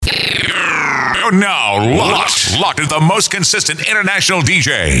You're now locked into the most consistent international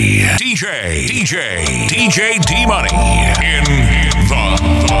DJ D Money in the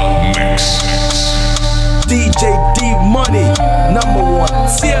mix. DJ D Money, #1.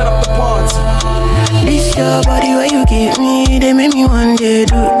 Tear up the party. This your body where you give me, they make me one day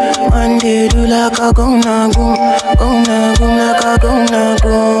do like a gonna go, like a gonna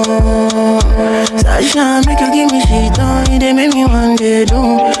go. Sasha make you give me shit on, they make me one day do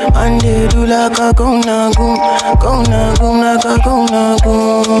like a gonna go, like a gonna go.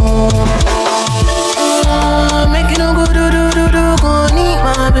 Make you no go do, go need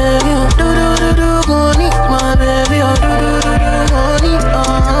my baby, do, go need my baby, do, go need,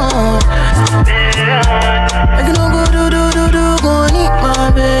 I can go do, go need my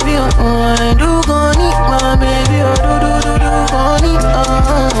baby, I do go need my baby, do, go need,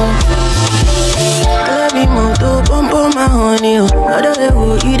 Baby moto, pump on my honey, I don't know who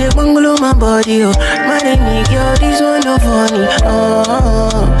eat a bungalow my body, my name girl, this one no funny,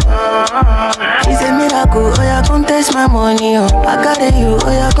 It's a miracle, oh yeah, come test my money, I got you,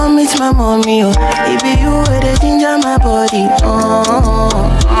 oh yeah, come meet my mommy, It be you where they ginger my body,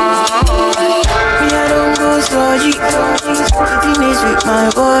 I don't go slowly, sitting is with my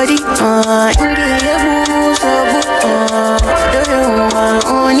body, in the boo, so don't you my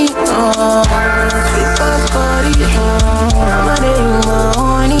honey, sweet ass body, I'm a my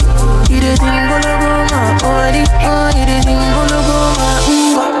honey, you the thing go my body, you the thing go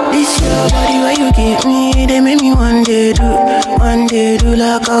this your body where you give me, they make me one day do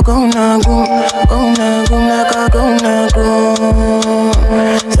like a gonna go, like a gonna go.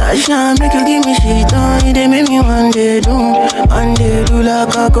 Sasha make you give me shit on, they make me one day do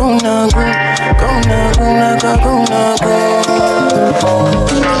like a gonna go, like a gonna go.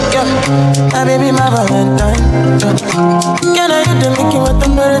 Yeah, baby, my Valentine. Can I hit the Mickey with the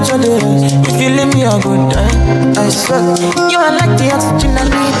temperature? If you leave me a good time, I swear you are like the oxygen I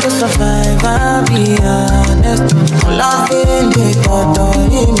need to survive. I'll be honest, loving the thought of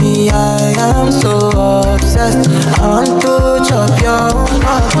me. I am so obsessed. I want to chop your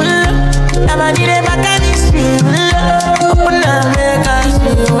heart. Never did it back and it's real. Open up, make us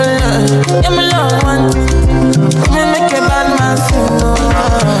feel. I'm alone, one thing. Me make a bad man feel.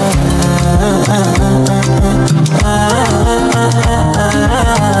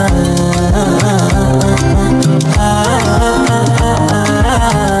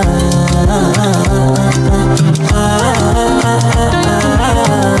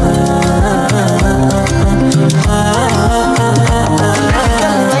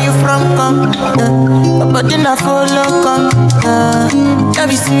 Where you from, come? But in a follow, come.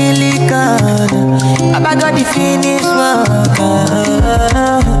 Every silly card. I got the finish work.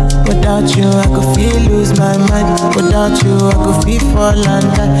 Without you, I could feel lose my mind. Without you, I could feel fall and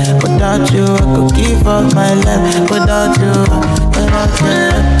die. Without you, I could give up my life. Without you,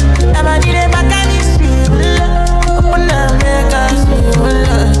 never did it back and it's real. Open up, make us feel.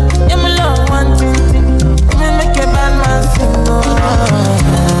 Yeah, my love, one thing. Me make a bad man sing.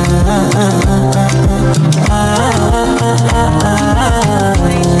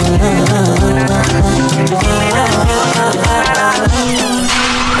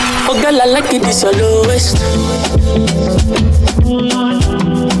 Oh girl, I like it, this your lowest.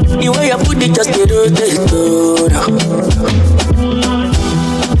 The way you put it just the rotate.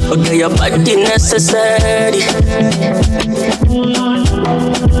 Okay, your body necessary.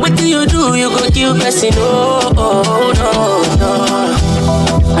 What do? You go kill person, oh, no.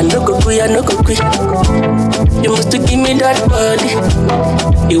 I no go quit. You must give me that body.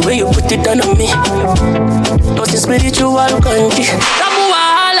 The way you put it on me. Cause it's spiritual country.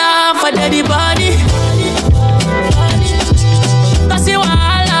 For daddy body, cause you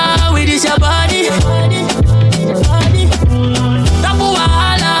wahala with this your body. Tapu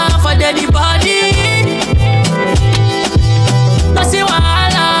wahala for daddy body, cause you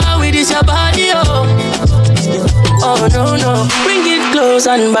wahala with this your body. Oh no, bring it close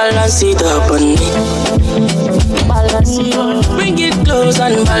and balance it up on me. Bring it close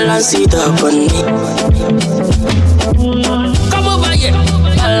and balance it up on me. Come over here.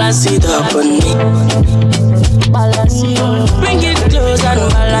 Balance it up on me. Bring it close and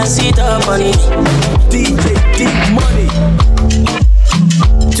balance it up on me. DJ D Money.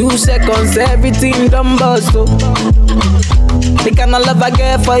 2 seconds, everything done bust, oh. The kind of love I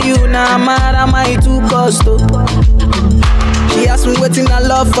get for you, now I'm mad, I might too cost, oh. She She asked me waiting I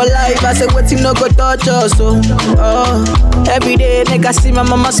love for life. I said waiting no go touch us. So, every day nigga see my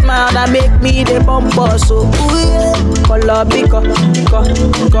mama smile that make me the bumper. So, color biko,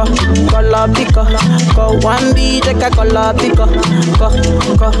 color biko, go one be take a color biko,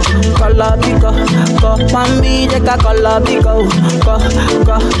 color biko, go one be take a color biko,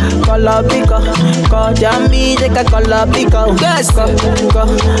 color biko, go jammy take a color biko, yes,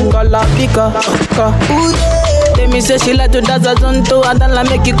 color biko, Let me say she like to dance a zonto, I don't like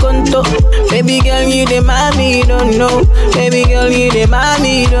make you conto. Baby girl, you the mommy, you don't know. Baby girl, you the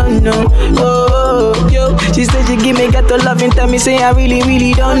mommy, you don't know. Oh, yo, she said she give me gato love and tell me say I really,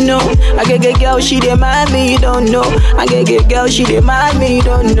 really don't know. I get girl, she the mommy, you don't know. I get girl, she the mommy, you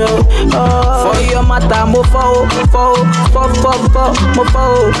don't know. Oh, for your mata, mo fo, mo fo.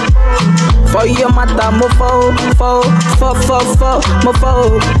 For your mata, mo fo, mo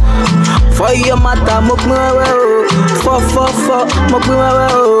fo. For your mata, mo fo, mo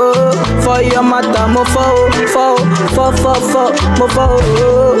for your mata, mo fo, mo fo.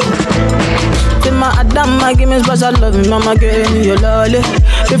 Say my Adama, give me special love, mama, give me your lolly.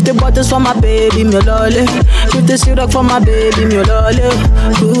 50 bottles for my baby, me lolly. 50 syrup for my baby, me lolly.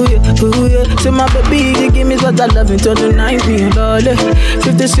 Ooh yeah. Say my baby, you give me special love until the night, me lolly.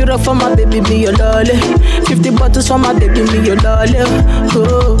 50 syrup for my baby, me your lolly. 50 bottles for my baby, me your lolly.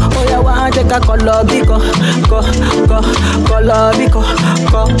 Oh yeah, one take a color biko, color biko,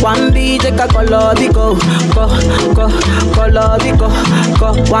 one be take a color biko, color biko,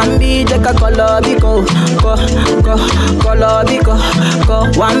 one be take a color biko, color biko,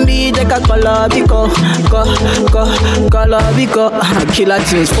 one be take a color biko, color biko. Killer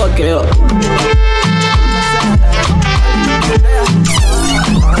things, fuck it up.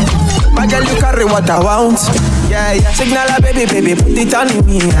 My girl, you carry what I want. Yeah. Signal a baby, put it on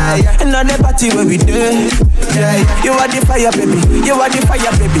me. Yeah. Another party where we do. Yeah. You are the fire, baby.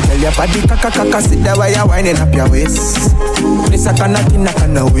 Tell your body, kaka, sit there while you're winding up your waist. This I cannot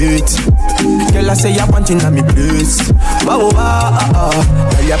wait. Girl, I say you're wanting on me place. Wow.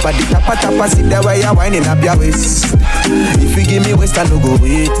 Tell your body, tapa, sit there while you're winding up your waist. If you give me waist, I no go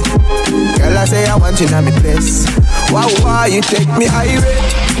wait. Girl, I say you're wanting on me place. Wow, you take me highway.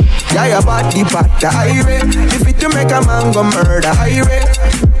 Yeah, your body bad, the highway. If it to make a man go murder, highway.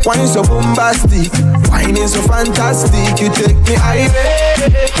 Wine so bombastic, wine is so fantastic. You take me highway.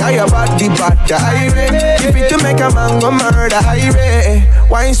 Yeah, your body bad, the highway. If it to make a man go murder, highway.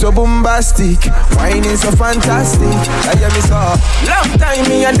 Wine so bombastic, wine is so fantastic. I hear me so long time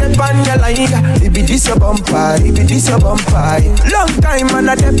me and dep on your line. It be this a bumper, Long time and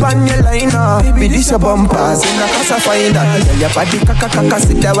I dep on your line. It be this a bumper. Say na casa find out. Tell your body kaka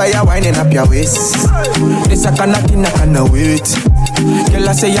sit there while you're winding up your waist. This a cannot wait. Girl,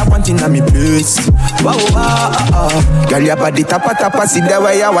 I say you're wanting on me place. Wow. Girl, your body tapa, sit there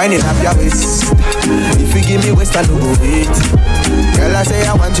while you're winding up your waist. If you give me waist, I no go wait. Girl, I say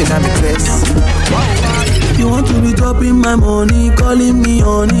I want you on me place. Wow. You want to be dropping my money, calling me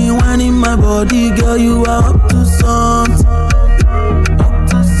honey, whining my body, girl, you are up to something.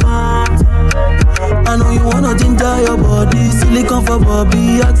 I know you wanna ginger your body, silicone for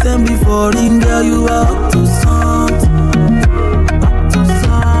Bobby, ask them before ring, girl, you are up to something.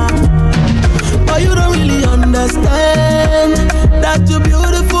 But you don't really understand that you're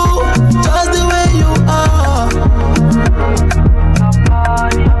beautiful, just the way you are.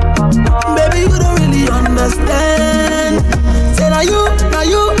 Baby, you don't really understand. Say now you.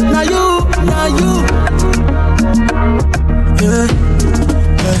 Yeah.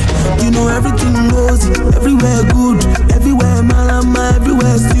 You know everything rosy, everywhere good, everywhere malama,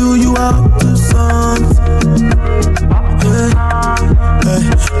 everywhere still you are up to something.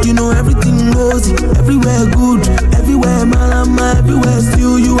 Yeah. You know everything rosy, everywhere good, everywhere malama, everywhere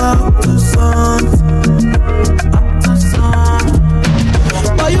still you are up to something.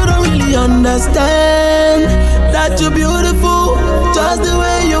 But you don't really understand that you're beautiful, just the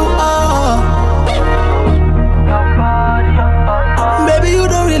way you are. Baby, you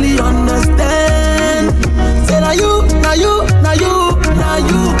don't really understand. Say now you.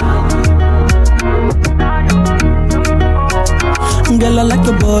 Girl, I like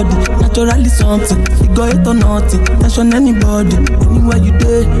your body, naturally something. Figure it or nothing, tension anybody. Anywhere you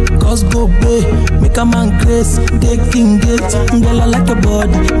day, cause go pay. Make a man grace, taking gate. Girl, I like your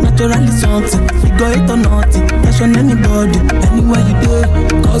body, naturally something. Figure it or nothing, tension anybody. Anywhere you day,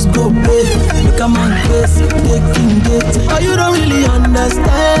 cause go pay. Make a man grace, taking gate. Oh, you don't really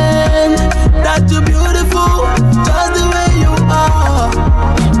understand that you're beautiful, just the way you are.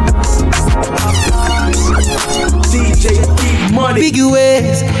 DJ D Money. Big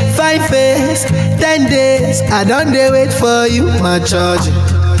ways, 5 face, 10 days. I don't dare wait for you, my charge.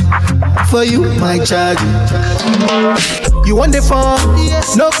 For you, my charge. You want the phone?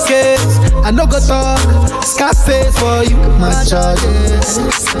 No case. I no go talk. Scarface for you, my charge.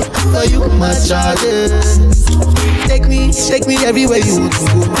 For you, my charge. Take me everywhere you want to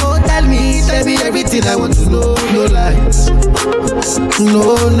go. Oh, tell me everything I want to know. No lies,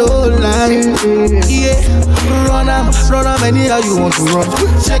 no lies. Yeah, run am anyhow you want to run.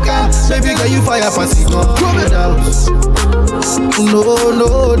 Check out, baby girl, you fire passing on.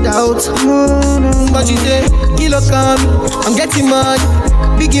 No doubt. But you say, kilo come, I'm getting money,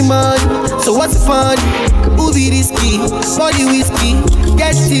 biggie money. So what's the fun? Movie risky, body whiskey,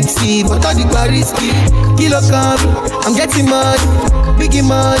 get tipsy, but all the bar risky. Kilo come, I'm getting money, biggie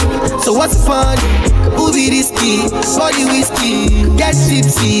money. So what's the fun? Movie risky, body whiskey, get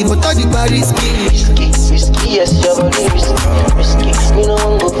tipsy, but all the bar risky. Risky, yes, your body risky. Me no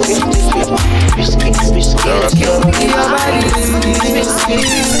one go 50-50. Risky, yes, your body risky.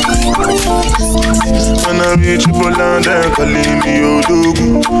 When I reach Poland, they calling me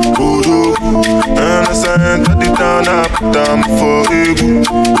Odogu. And as I enter the town, I put down for Egu.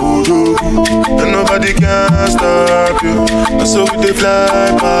 And nobody can stop you. And so we they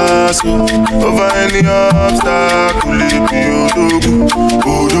fly past you. Over any obstacle, leave me Odogu.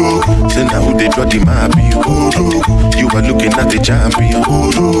 Say now who they draw the map, you You are looking at the champion.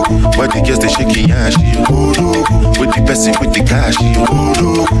 Why the girls they shaking ass, with the person with the cash,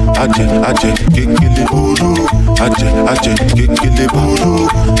 Aje, kekele, Aje, kekele,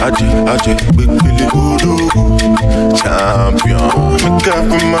 Aje, kekele, champion. Make up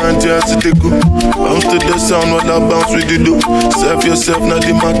my mind, just to go. Bounce to the sound while I bounce with the do. Serve yourself, not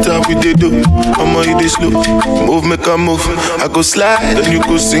the matter with the do. I'ma hit this slow. Move, make a move. I go slide, and you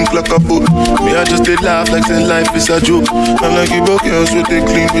go sink like a boat. Me, I just did laugh like say life is a joke. I'm like you broke girls with they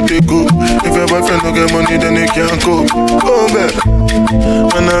clean, with they good. If your boyfriend don't get money, then they can't cope. Go back.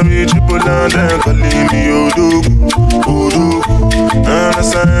 When I reach Poland, they calling me Odogu. And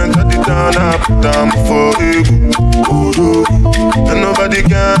as I enter the town, I put down for Egu. And nobody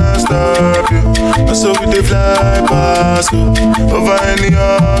can stop you. And so we they fly past you. Over any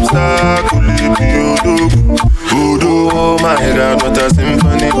obstacle, leave me Odogu. Oh my God, what a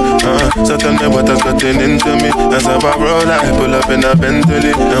symphony. So tell me what has gotten into me. As I roll, I pull up in a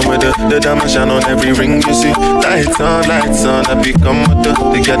Bentley. And with the diamond shine on every ring you see. Lights on, I become what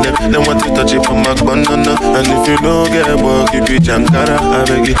they get them. They want to touch it from my banana. And if you don't get work, you be Jankara. I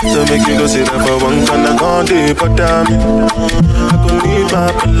beg you, so make you go sit down for one corner. All day, but damn it, I could need my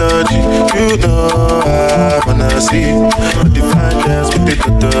apology. You know I wanna see the fine girls with the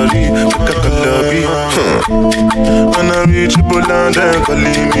totally. We got the lobby. When I reach Poland, they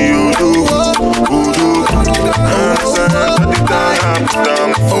calling me Odogu. And as I enter the town, I put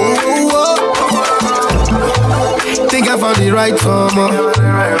down for Think I found the right former.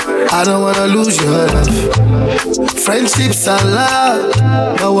 I don't wanna lose your love. Friendships are loud,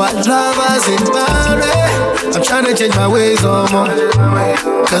 but what lovers in marriage? I'm trying to change my ways more.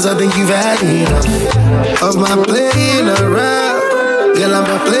 Cause I think you've had enough of my playing around. Girl, I'm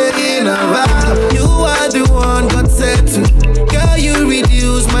not playing around. You are the one God said to. Girl, you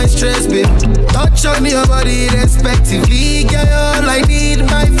reduce my stress, babe. Touch on your body respectively. Girl, all I need,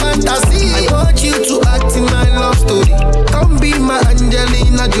 my fantasy. I want you to act in my love story. Come be my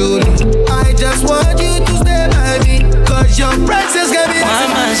Angelina Jolie. I just want you to stay by me. Cause your presence can be. Why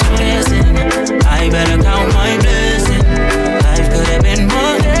am I stressing? I better count my blessings. Life could have been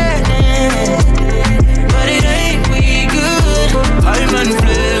more than but it ain't we good. I'm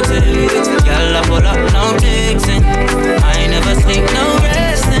unflexing. Y'all I pull up, no fixing. I never sleep, no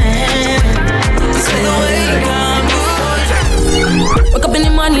resting. Say the way I'm good. Wake up in the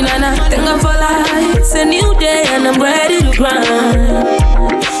morning and I thank God for life. It's a new day and I'm ready to grind.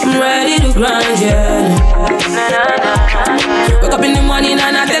 I'm ready to grind, yeah. Wake up in the morning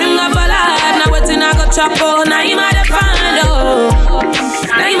and I thank God for life. Now waiting I go chop oh, now you might have find oh.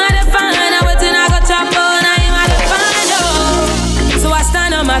 Now you might have find, now waiting I go chop oh, now you might have find oh. So I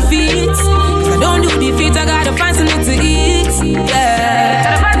stand on my feet. If I don't do the feet, I gotta find something to eat,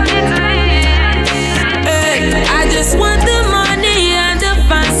 yeah. Hey, I just want the money and the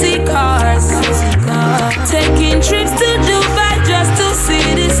fancy cars. Taking trips to Dubai just to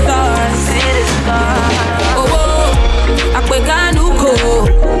see the stars. Oh, oh, Akweganuko,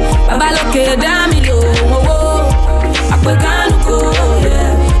 Babaloke Damilo. Oh, oh, Akweganuko,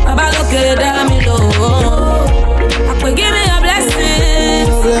 yeah, Babaloke Damilo. Akwe, give me a blessing,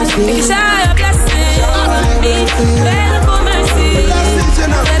 make you shower your blessing. Begging for mercy,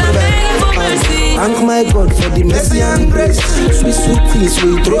 said I'm begging for mercy. thank my God for the mercy and grace. Sweet, sweet things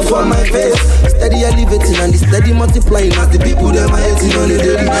we throw for my face. Steady elevating and the steady multiplying as the people them are hating on the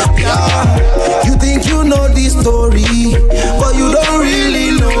daily. Yeah, you think you know this story, but you don't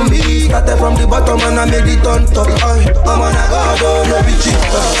really know me. Started from the bottom and I made it on top. I'm on a God, oh no be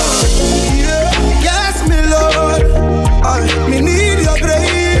cheaper. Yes, me Lord, me need your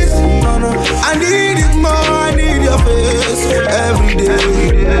grace. No, I need it more. I need your face every day.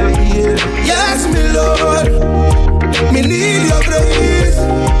 Yes, me Lord, me need your grace.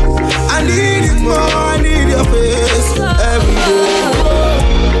 I need it more. I need your face every day.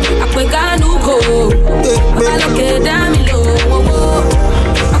 Akwekanuko, abaloke damilo.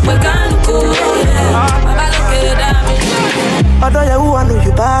 Akwekanuko, abaloke damilo. Although you I know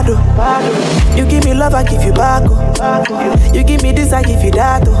you bad, you give me love, I give you back. You give me this, I give you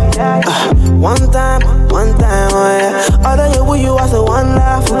that. One time, oh yeah. Although you are so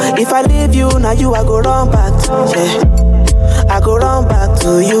wonderful. If I leave you, now you I go run back to, yeah. I go run back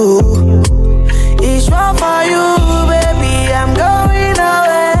to you. It's wrong for you, baby. I'm going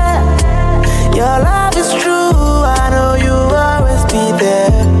away. Your love is true. I know you always be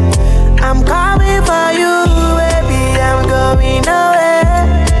there. I'm coming for you, baby. I'm going away.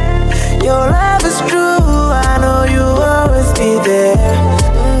 Your love is true. I know you always be there.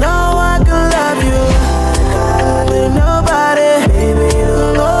 No one can love you with nobody. Baby,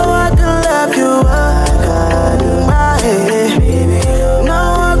 no one can love you. My head. No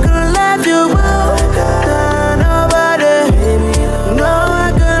one can love you. Nobody. No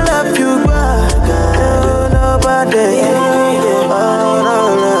one can love you. Nobody.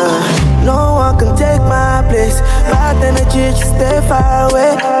 No one can take my place. Bad energy, just stay far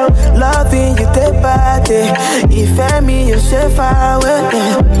away. Loving you day by day. If me, you stay far away.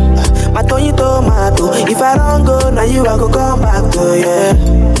 My tomato. If I don't go, now you I go come back to, yeah.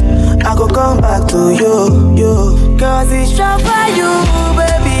 I go come back to you. Cause it's true for you,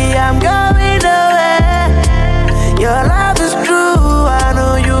 baby. I'm going away. Your love is true. I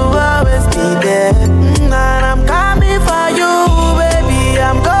know you always be there. And I'm coming for you, baby.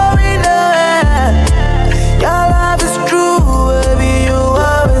 I'm going away. Your love is true, baby. You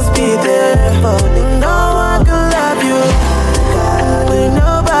always be there for me. No one can love you with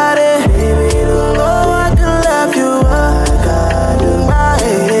nobody. No one can love you. My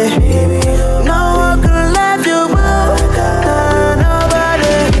head. No one can love you.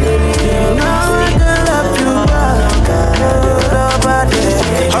 Nobody. No one can love you. Nobody.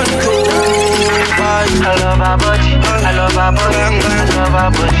 I love our body. I love our body. I love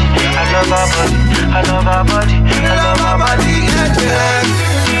our body. I love our body. I love our body. I love our body.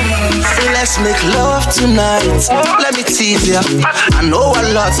 So let's make love tonight. Let me tease ya. I know a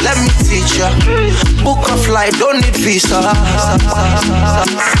lot, let me teach ya. Book a flight, don't need visa.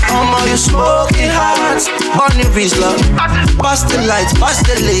 You smoking hot, bunny Rizla. Pass the lights, pass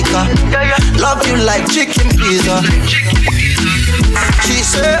the liquor. Love you like chicken pizza. She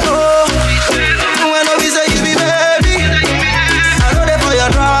say, oh, when I visit you, be baby. I know they for your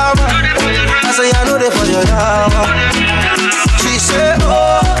drama. I say, I know they for your drama. She say,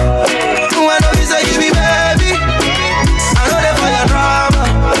 oh, when I visit you, be baby. I know they for your drama.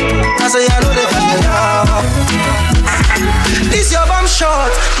 I say, I know they for your drama. This your bomb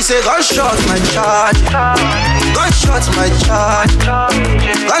shot. He say, gunshot my charge. Gunshot my charge.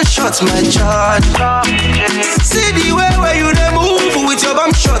 Gunshot my charge. See the way where you dey move with your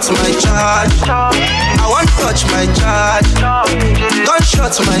bomb shot my charge. I want touch my charge.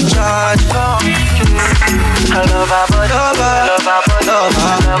 Gunshot my charge. I love our body. Love our body.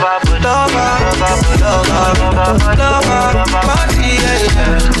 Love our body.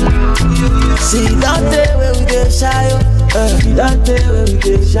 See that day where we dey shy, that day where we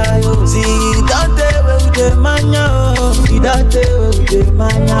dey shy. See that day where we dey mania, that day where we dey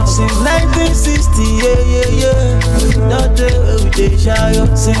mania. Since 1960, yeah. That day where we dey shy.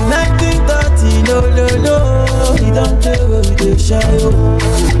 Since 1930, no. That day where we dey shy.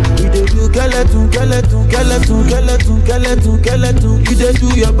 We dey do skeleton. You dey do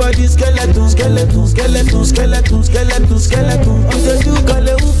your body skeleton. You dey do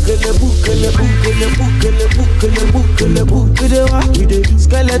kelebu. We dey do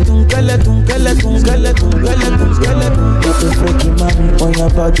skeleton. You dey freaky mommy on your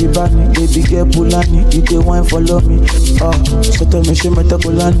body bunny. Baby girl Pulani, you dey wine follow me. So tell me she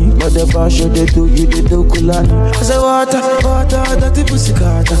metakulani, but the bar show they do, you dey do kulani. I say water, dirty pussy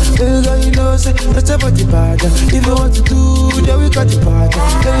carter. Baby girl you know say that's a body bad. If you want to do, then we got the part.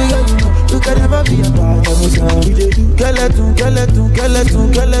 Baby girl you know you can never be a part. We dey do skeleton.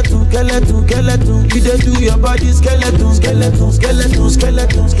 You dey do your body skeleton.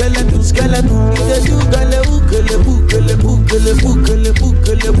 skeleton, skeleton, skeleton. You dey do gale ukele, bukele, bukele, bukele,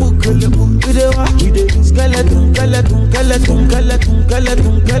 bukele, bukele, bukele. You dey what? You dey do skeleton, skeleton, skeleton, skeleton,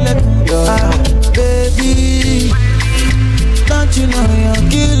 skeleton, skeleton. Ah, baby, don't you know you're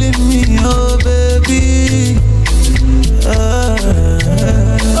killing me, oh baby.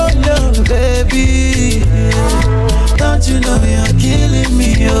 Oh no, baby, don't you know you're killing me,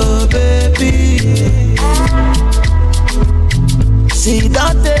 oh baby. See,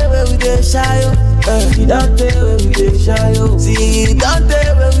 don't tell where we dey shy, oh. Don't tell where we dey shy, oh. See, don't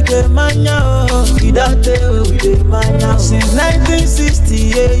tell where we dey mania, oh. Don't tell where we dey mania. Since 1960,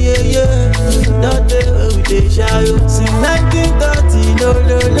 yeah, yeah, yeah. Don't tell where we dey shy, oh. Since 1930, no,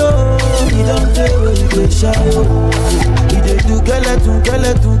 no, no. Don't tell where we dey shy, oh. You dey do skeleton,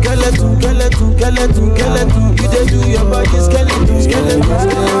 skeleton, skeleton, skeleton, skeleton, skeleton. You dey do your body skeleton, skeleton,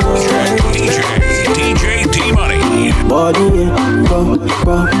 skeleton. DJ D-Money. Body, go,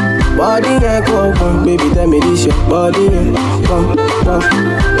 go. Body, go, go. Baby, tell me this your body, go, go.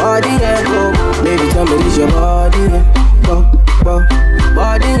 Body, go. Baby, tell me this your body, go, go.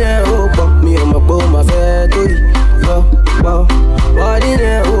 Body, go. Me and my boy, my fatty, go, go. Body,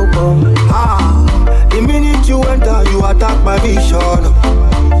 go. Ah, the minute you enter, you attack my vision.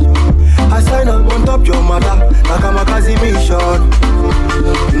 I sign up on top your mother, like I'm a Kazi mission.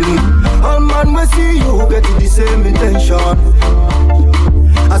 All man we see you get the same intention.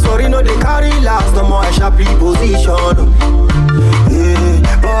 I sorry no they carry last, no more I sharp reposition.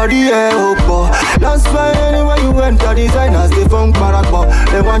 Yeah, body up, that's why anywhere you enter, designers they funk paragba,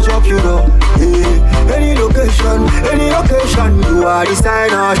 they want chop you though. Yeah, any location, you are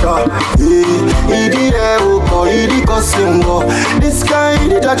designer shop. Yeah, it the costume. This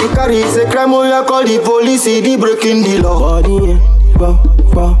kind that you carry is a crime, you call the police, the breaking the law. Body, go,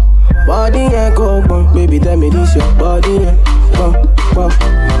 go. Body, go, go. Baby, tell me this your body, go, go.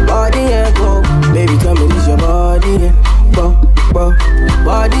 Body, go. Baby, tell me this your body, go, go.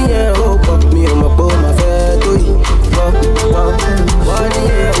 Body, go, go. Me and my boy, my fatty, go, go. Body,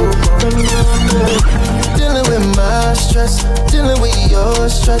 go. Dealing with my stress, dealing with your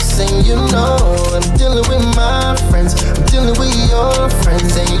stress, and you know I'm dealing with my friends, I'm dealing with your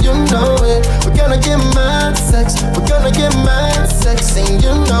friends, and you know it. We're gonna get mad sex, we're gonna get mad sex, and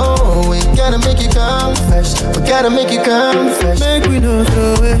you know we gotta make you come fresh, we gotta make you come fresh. Make we no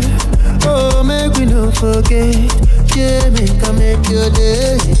throw it, oh make we no forget, yeah make your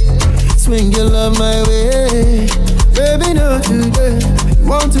day, swing your love my way, baby no today. You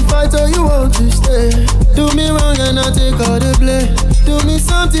want to fight or you want to stay? Do me wrong and I take all the blame. Do me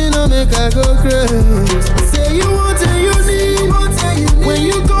something or make I go crazy. Say you want and you need. When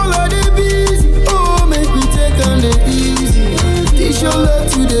you call her they busy. Oh, make me take on the easy. Teach your love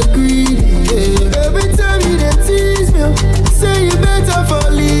to the greedy. Yeah. Every time you they tease me, say you better for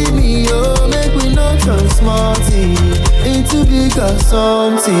leave me. Oh, make me not turn smarty into bigger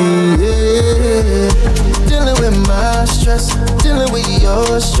something. Yeah. Dealing with my stress, dealing with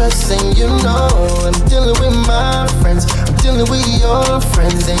your stress, and you know I'm dealing with my friends, I'm dealing with your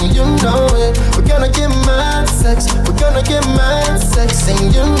friends, and you know it. We're gonna get mad sex, we're gonna get mad sex,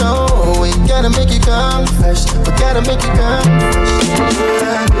 and you know we gotta make you come fresh, we gotta make you come fresh.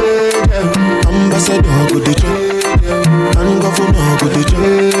 Ambassador go the job, and governor go the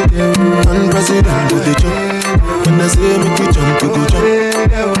job, and president go the job. When I say make you jump, you go jump.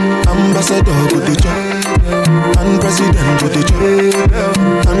 Ambassador go the job, and president go the job,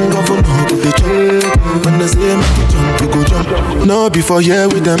 and governor go the job. When I say make you jump, you go jump. No before here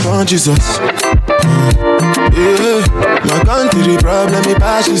with them on Jesus. Yeah, my country problem it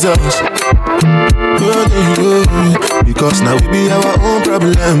passes us. Because now we be our own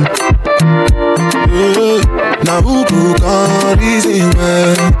problem. Now who can reason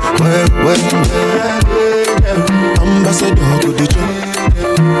well. Ambassador go the job,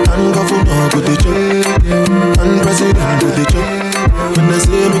 and governor go the job, and president go the job. When I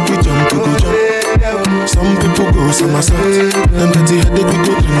say make you jump, you go jump. Some people go somersault, them get the headache, we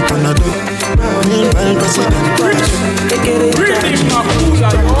go drink Panadol. Meanwhile, president go the job.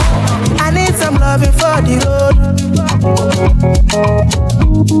 I need some loving for the road,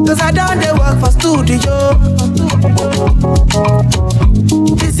 cause I done the work for studio.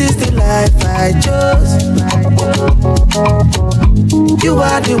 This is the life I chose. You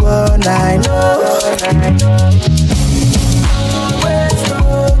are the one I know.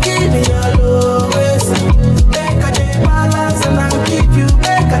 Give me your lowest. Make a day balance and I'll keep you.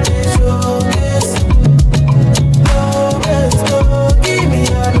 Make a day showcase. Lowest, give me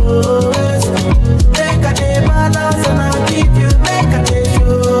your lowest. Make a day balance and I'll keep you. Make a day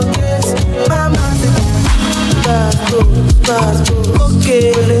showcase. Mama, fast go.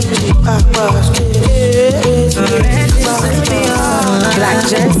 Okay.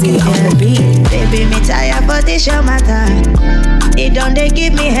 this your matter? It don't they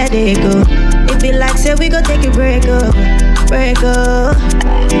give me headache, oh. It be like say we go take a break, oh. Break, oh.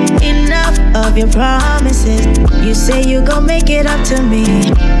 Enough of your promises. You say you gon' make it up to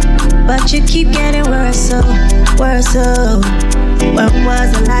me, but you keep getting worse, oh, worse, oh. When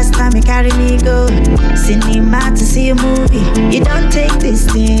was the last time you carried me go cinema to see a movie? You don't take this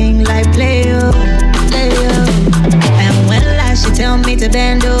thing like play, oh, play, oh. And when last you tell me to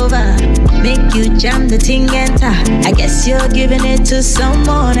bend over, make you jam the thing enter, I guess you're giving it to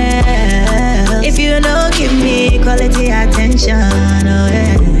someone else. If you don't give me quality attention, oh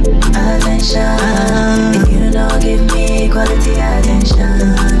yeah, attention. If you don't give me quality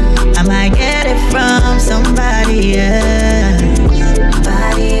attention, I might get it from somebody else.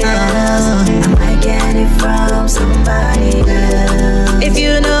 Somebody else. I might get it from somebody else. If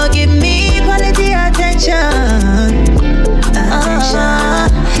you don't give me quality attention,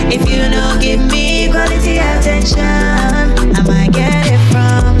 if you don't give me quality attention, I might get it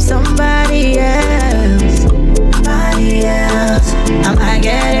from somebody else. Somebody else. I might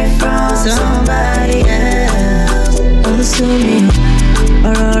get it from somebody else. Unsumi,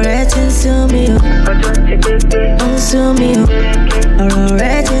 ọ̀rọ̀ ti ń sú mi o. Ń sú mi o.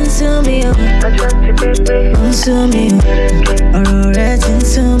 ọ̀rọ̀ ti ń sú mi o. Ń sú mi o. ọ̀rọ̀ ti ń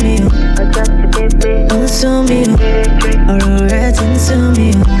sú mi o. Ń sú mi o. ọ̀rọ̀ ti ń sú mi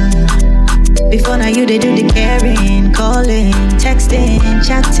o. Before now you they do the caring, calling, texting,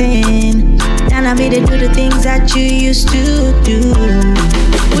 chatting. Now I made they do the things that you used to do.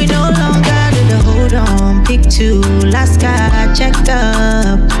 We no longer do the hold on, pick two, last card, checked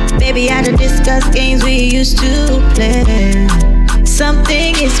up. Baby, I had to discuss games we used to play.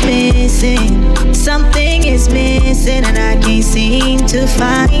 Something is missing, something is missing, and I can't seem to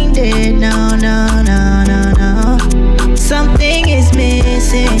find it. No, no, no, no, no. Something is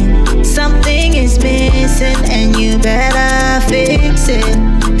missing, something is missing, and you better fix it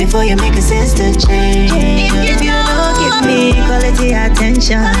before you make a sense to change. If you don't give me quality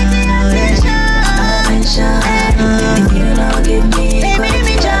attention, attention. If you don't give me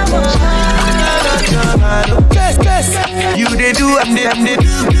quality attention. You they do, I'm they do.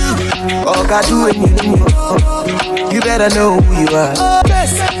 Oh, God, do it, you know. You better know who you are.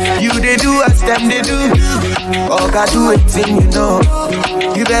 You they do as them they do. Oh, God, do it, you know.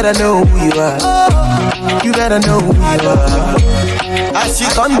 You better know who you are. You better know who you are. As you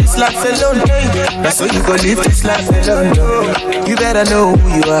come this life alone, that's so you go live this life alone. You better know who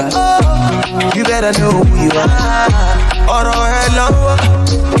you are. You better know who you are. Ọ̀rọ̀ ẹ lọ́wọ́,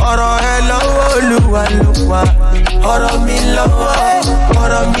 Olúwa ló wà. Ọ̀rọ̀ mi lọ́wọ́,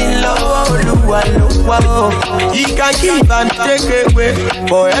 Olúwa ló wà. He can give and take away,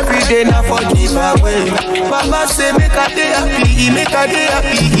 but every day na for give away. Mama say make I dey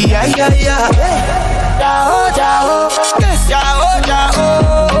happy, yeah, yeah, yeah. Jao, jao, jao, jao.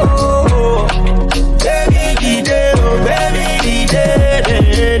 Baby, dide, oh, baby,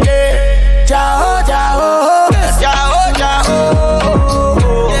 dide. Jao, jao.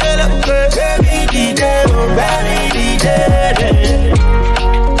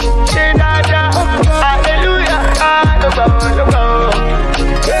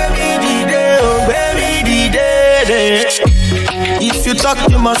 If you talk,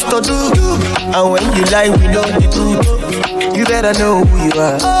 you must to do. And when you lie, we know the truth. You better know who you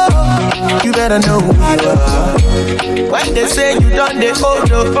are. You better know who you are. When they say you done the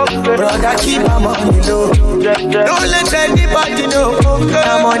hold up, brother, keep my money low. Don't let anybody know.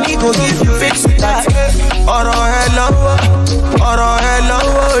 The money go give you fix that. Ọ̀rọ̀ ẹ lọ́wọ́,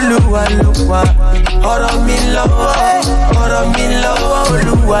 Olúwa ló wà. Ọ̀rọ̀ mi lọ́wọ́,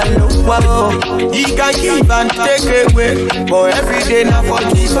 Olúwa ló wà. He can give and take away, but every day na for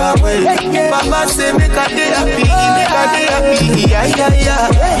give away. Mama say make I dey happy, yeah, yeah, yeah.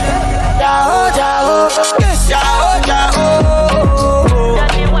 Jao, jao, jao, jao.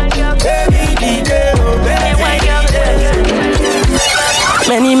 Baby, dide, oh, baby, dide.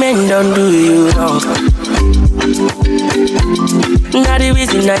 Many men don't do you wrong. Now the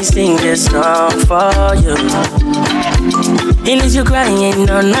reason I sing this song for you. It leaves you crying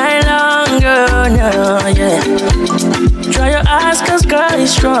all night long, girl, no, yeah. Dry your eyes, cause God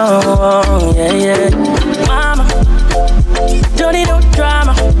is strong, yeah, yeah. Mama, don't need no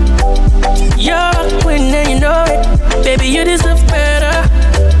drama. You're a queen and you know it. Baby, you deserve better.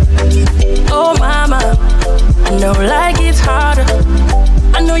 Oh, mama, I know like it's harder.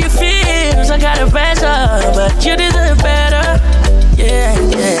 I know your fears, I got a pressure, but you deserve better. Yeah,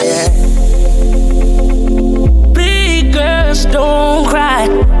 yeah, yeah. Big girls don't cry.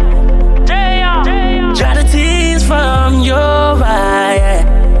 Dry the tears from your eye.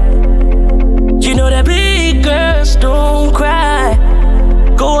 You know that big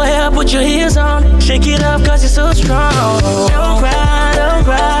put your heels on, shake it up 'cause you're so strong. Don't cry, don't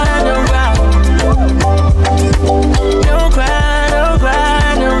cry, don't cry. Don't cry, don't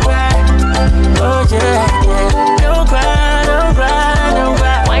cry, don't cry. Oh yeah, yeah. Don't cry, don't cry, don't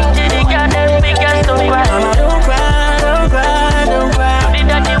cry. Why did you get that big ass don't cry? Mama, don't cry, don't cry, don't cry. Did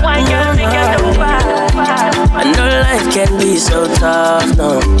that you want your big ass don't cry? I know life can be so tough, no.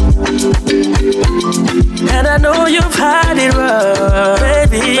 And I know you've had it rough,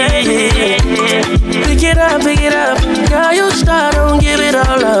 baby. Pick it up, girl, you start, don't give it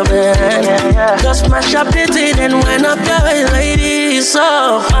all up, man. Just smash up the thing and wind up your waist, lady.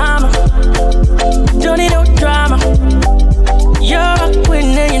 So, mama, don't need no drama. You're a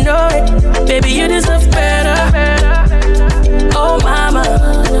queen and you know it, baby, you deserve better. Oh, mama,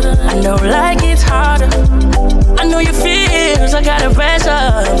 I know like it's harder. I know your fears, I got a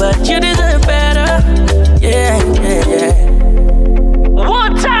pressure, but you deserve better. Yeah, yeah, yeah.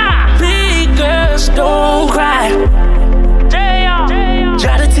 One time, big girls don't cry.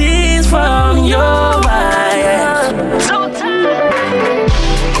 Dry the tears from your eyes.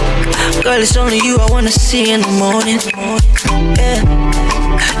 Girl, it's only you I wanna see in the morning. Yeah,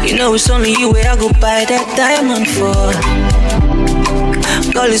 you know it's only you where I go buy that diamond for.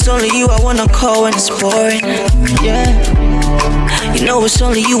 Girl, it's only you I wanna call when it's boring. Yeah, you know it's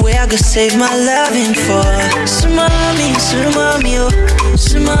only you where I could save my loving for. Sumami, sumami, oh,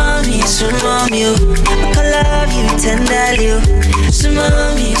 sumami, sumami, oh, I can love you tenderly, oh.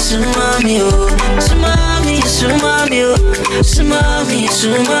 Sumami, sumami, oh, sumami, sumami, oh, sumami,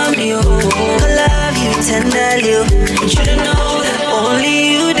 sumami, oh, I can love you tenderly, oh. You should've known that only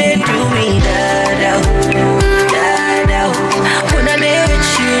you did do me that. When I live with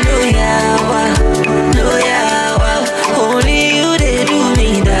you, no yawa, no yawa. Only you they do me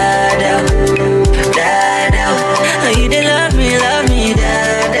that. You they love me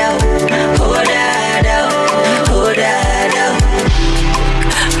that. Oh that, oh that.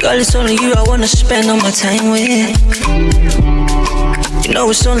 Girl, it's only you I wanna spend all my time with. You know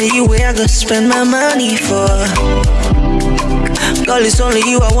it's only you where I gotta spend my money for. Girl, it's only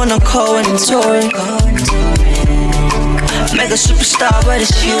you I wanna call when I'm touring. Make a superstar, but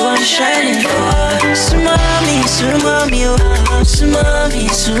it's you I'm shining for. Sumami, sumami, oh, sumami,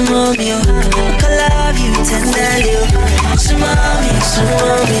 sumami, oh, I can love you tenderly, oh, sumami,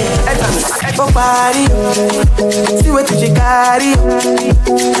 sumami, oh. Go party, see what you carry.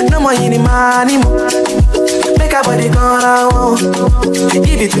 No more any money, make a body gonna want.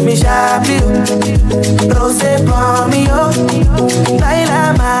 Give it to me sharply, rose for me, oh,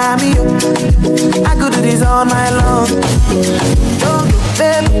 Laila mami, oh. I could do this all night long. Don't go,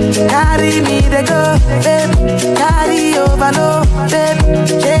 babe, carry me to go, babe, carry over, no, babe,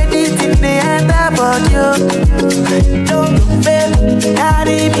 shade it in the end about you. Don't go, babe,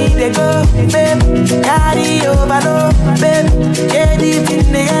 carry me to go, babe, carry over, no, babe, shade it in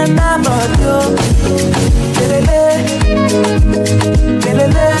the end about you. Lele,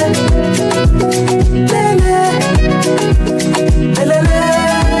 lele, lele, lele,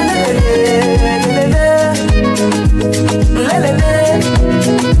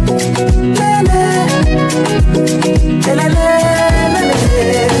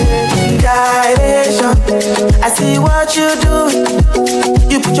 direction. I see what you do.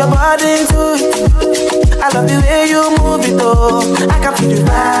 You put your body into it. I love the way you move it, oh. I can feel the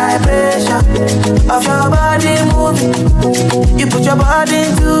vibration of your body moving. You put your body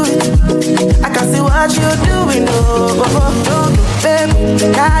into it. I can see what you're doing, oh. Babe,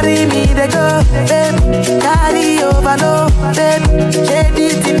 carry me to go, babe, carry over, no, babe, shade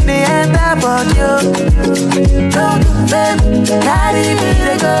it in the end about you. Babe, carry me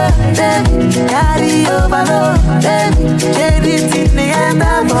to go, babe, carry over, no, babe, shade it in the end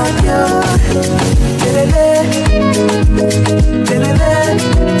about you.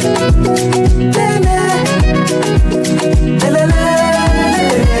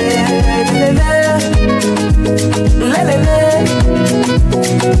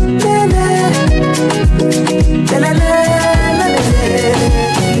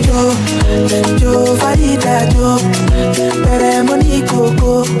 Jo Farida Jo, Pere Moniko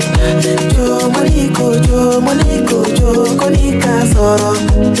Go, Jo Moniko Jo, Moniko Jo, Konika Soro,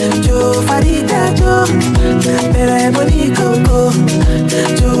 Jo Farida Jo, Pere Moniko Go,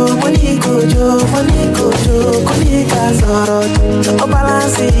 Jo Moniko Jo, Moniko Jo, Konika Soro, O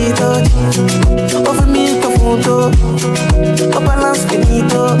balance it, O for me to fundo, O balance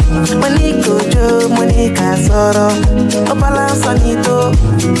finito, Monica Jo, Monica Soro, o balance on it,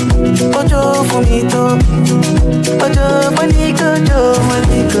 Ojo Fumito, Ojo Monica Jo,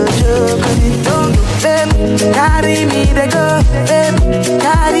 babe, carry me they go, babe,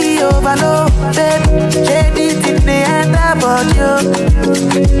 carry overload, babe, shady tip the end about you,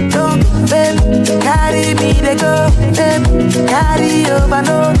 babe, carry me they go, babe, carry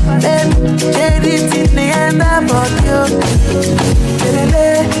overload, babe, shady tip the end about you.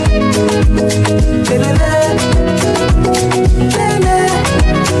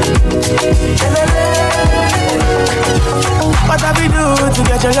 What have we do to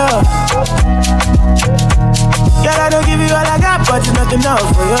get your love? Girl, I don't give you all I got, but it's not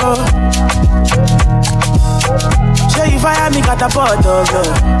enough for you. Show you fire me catapult of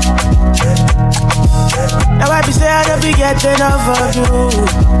love. Now I be say I don't be getting enough of you.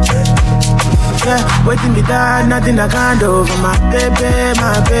 Yeah, waiting me down, nothing I can't do for my baby,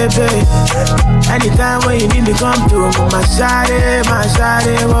 my baby. Anytime when you need me, come through. My shawty,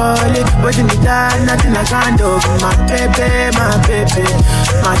 wallet. Waiting me down, nothing I can't do for my baby, my baby.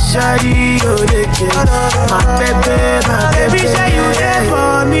 My shawty, go take it. My baby, my baby. Say you there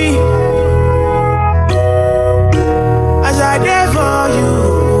for me, as I there for you.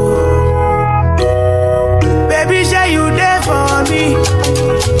 Baby, say you there for me,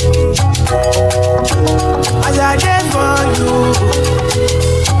 as I there for you.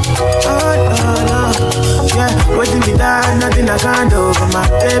 Oh no, no, yeah, waiting me down, nothing I can't do for my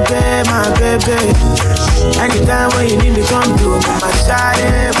baby, my baby. Anytime when you need me, come through. My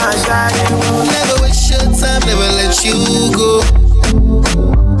shawty, my shawty. Never waste your time, never let you go.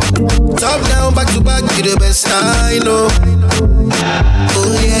 Top down, back to back, you the best I know.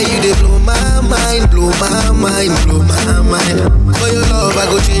 Oh yeah, you dey blow my mind, blow my mind, blow my mind. For your love, I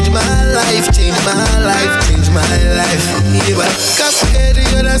go change my life, change my life, change my life. If I come here to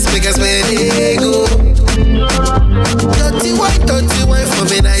your dance, make us where they go. Dirty wine for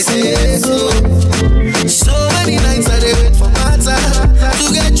me, I say so. So many nights I dey wait for my time to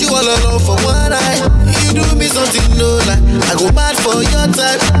get you all alone for one night. You do me something no lie, I go mad for your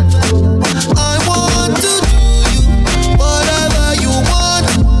type. I want to do you whatever you want,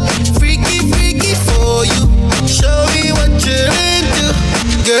 freaky for you. Show me what you're into,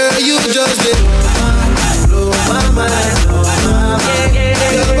 girl. You just did blow my mind, blow my mind.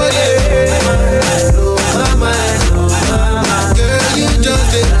 Your body blow my mind, blow my mind. Girl, you just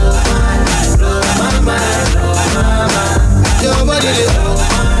did blow my mind, blow my mind. Your body blow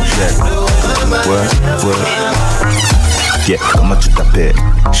my mind. What? Yeah, comment tu t'appelles?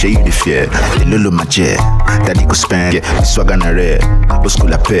 J'ai eu des fiers, des lolo majeur. Daddy go spend, yeah, the swag on a rare. What's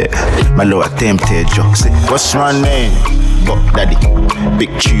cool up here? My low attempted joke. Say, what's my name? But daddy,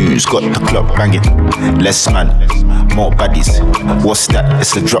 big tunes, got the club banging. Less man, more baddies. What's that?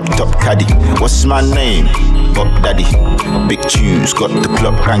 It's a drop top caddy. What's my name? But daddy, big tunes, got the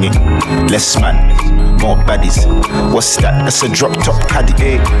club banging. Less man, more baddies. What's that? It's a drop top caddy.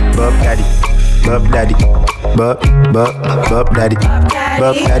 Hey, Bob daddy. Bob daddy, Bob daddy,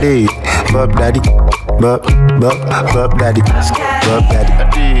 Bob daddy, Bob daddy, Bob daddy, Bob daddy, Bob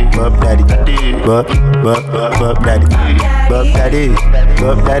daddy, Bob daddy, Bob daddy,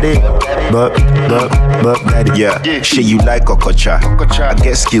 Bob daddy, Bob daddy. Yeah, shit you like Okocha. I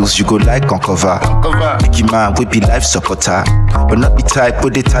get skills you go like uncover. Biggie man we be life supporter, but not the type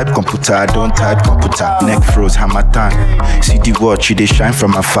with the type computer. I don't type computer. Neck froze, hammer time. See the watch, you they shine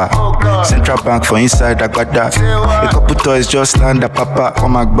from afar. Central Bank for inside Agbada. A couple toys just land a papa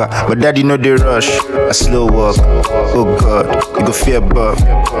on my back. But daddy know the rush, a slow walk. Oh God, you go fear Bob.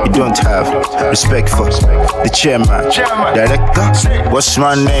 You don't have respect for the chairman, director. What's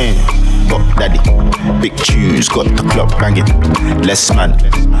my name? Bob daddy, big tunes, got the club banging. Less man,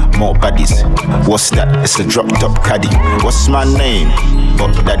 more baddies. What's that? It's a drop top caddy. What's my name?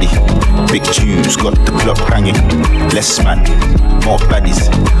 Bob daddy, big tunes, got the club banging. Less man, more baddies.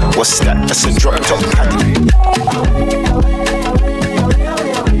 What's that? It's a drop top caddy.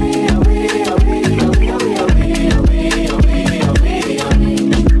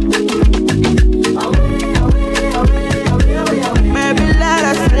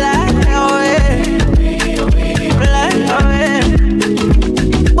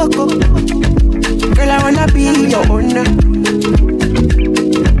 Girl, I wanna be your owner.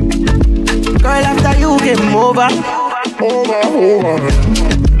 Girl, after you game over.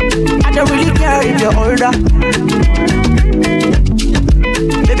 I don't really care if you're older.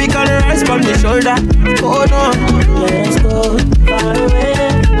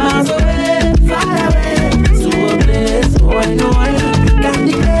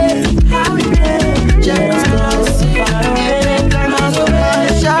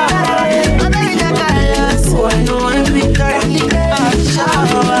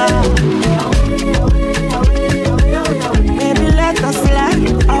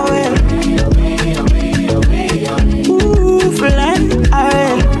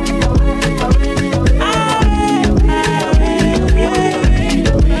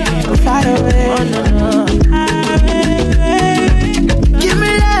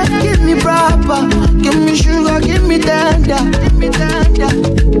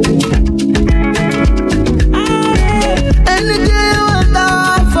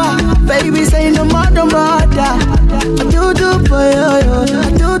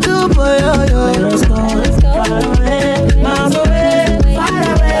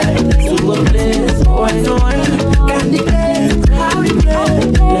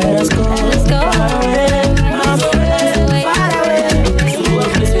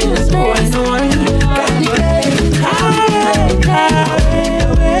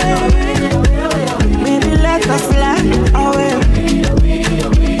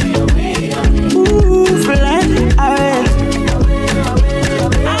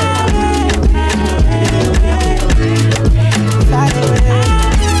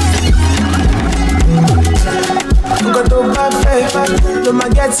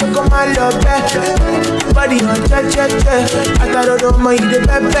 dance, so come on, love that. Body on cha. I thought I my the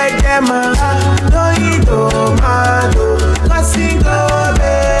pepe them. No, you don't mind. Casigo,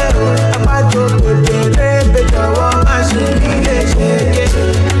 apato, baby, the one I should be.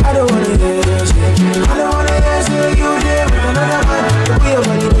 I don't wanna hear shit. I don't wanna hear shit. You there with another man. We are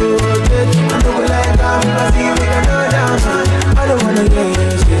money to it. I don't like I'm busy with another man. I don't wanna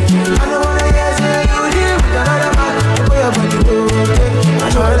hear shit. I don't wanna hear shit. You there with another man. We are money to it. I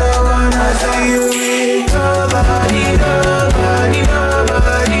don't wanna see you with nobody. Don't wanna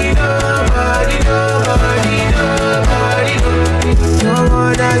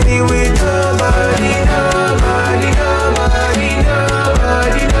see with nobody.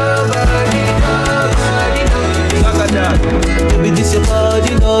 Baby, this your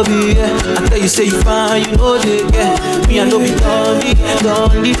body, no be, yeah. I tell you, say you fine, you know they, yeah. Me, I know be dummy. I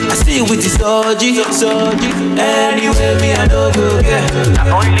see you with this orgy. Anyway, me, I know go, yeah. Not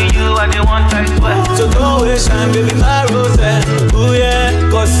only you, I the one type sweat. So don't waste time, baby, my rose, oh yeah.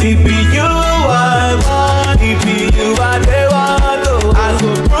 Cause it be you, I want. It be you, I they want, oh. I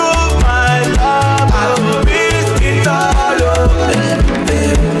go prove my love, I go risk it all, oh.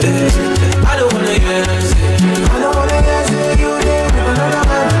 I don't wanna hear it. I don't wanna hear say you there with another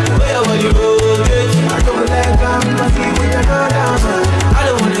man. Where will you go, yeah? I don't like I'm busy with another man. I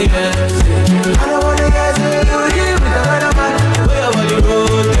don't wanna hear it. I don't wanna hear say you there with another man. Where will you go,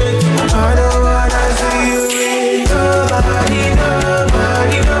 yeah? I don't wanna see you with nobody.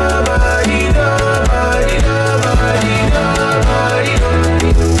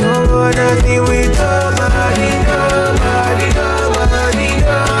 Don't wanna see with nobody.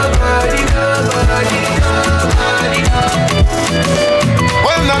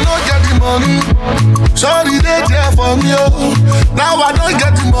 When I don't get the money, sorry they there for me, oh. Now I don't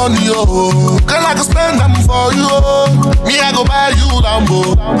get the money, oh. Girl, I can spend them for you, oh. Me, I go buy you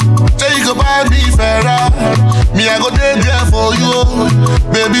Lambo. Say you go buy me Ferrari. Me, I go there for you, oh.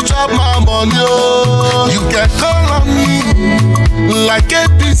 Baby, chop my money, oh. You can call on me like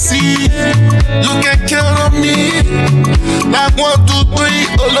ABC. You can count on me like 1, 2, 3.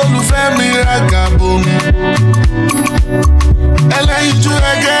 Olólùfẹ́ mi ragabo mi. Ẹlẹ́yinjú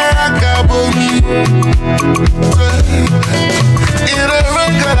ẹgẹ́ ragabo mi. In the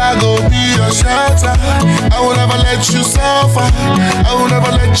rain, girl, I go be your shelter. I will never let you suffer. I will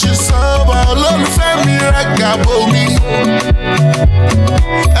never let you suffer. Olólùfẹ́ mi ragabo mi.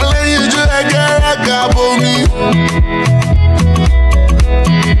 Ẹlẹ́yinjú ẹgẹ́ ragabo mi.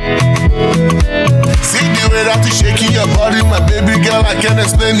 See the way that you shaking your body, my baby girl, I can't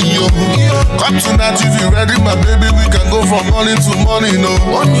explain to you. Come tonight if you ready, my baby, we can go from morning to morning, no.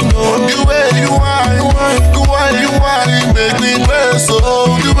 The way you are, the way you are, you make me crazy. So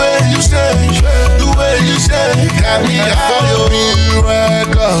the way you shake, got me out of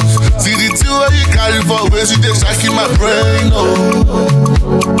miracles. See the two way you carry for ways, you just shaking my brain, oh.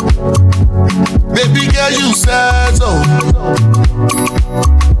 Baby girl, you said so.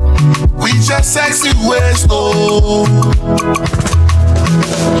 We just sexy waist, oh.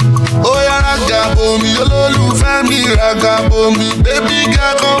 Oh, yeah, ragabo mi, olólùfẹ́ mi, ragabo mi. Baby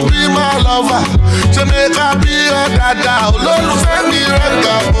girl, come be my lover. Jamaica be your dada, olólùfẹ́ mi,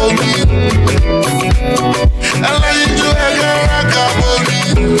 ragabo mi. Ẹlẹ́yinjú ẹgẹ́ ragabo mi.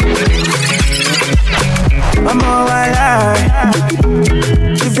 I'm alright.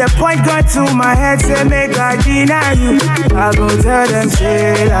 If the point got to my head, say make I deny you. I go tell them,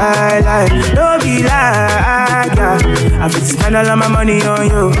 say lie. Don't be like, yeah. I fit spend all of my money on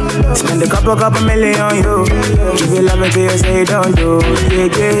you. Spend a couple million on you. Give you love until you say don't do,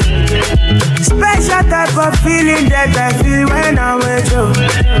 yeah. Special type of feeling that I feel when I'm with you.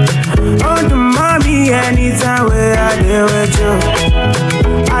 Oh, the mommy, anytime where I deal with you.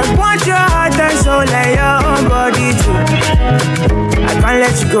 I want your heart and soul and your own body too. I can't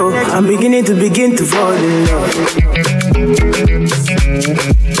let you go. I'm beginning to fall in love.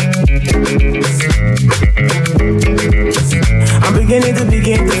 I'm beginning to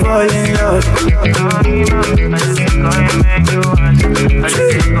fall in love.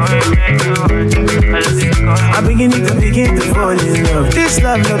 I'm beginning to fall in love. This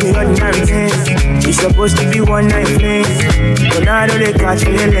love no be ordinary thing. It's supposed to be one night thing, but now I don't they catch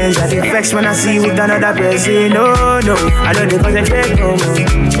feelings. I get vexed when I see you with another person. No, I don't concentrate no more.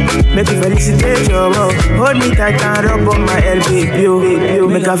 Make you felicitate your love. Hold me tight and rub on my elbow,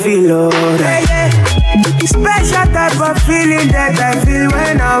 make I feel alright. Special type of feeling that I feel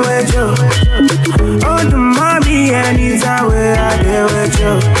when I'm with you. Oh, the mommy, anytime where I deal with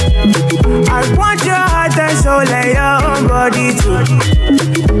you. I want your heart and soul and your own body too.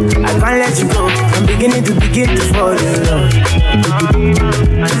 I can't let you go. I'm beginning to fall in love.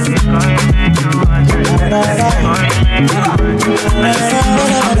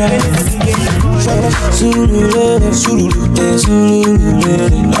 Surulere, Surulere, Surulere.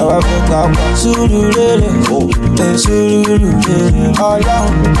 Now I fuck up. Surulere, Surulere.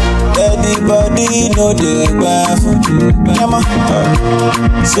 Along, anybody know the bath? Yama,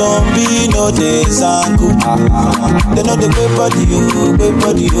 zombie know the zanku. They know the great body, oh, great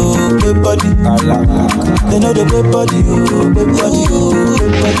body, oh, great body. They know the great body, oh, great body, oh,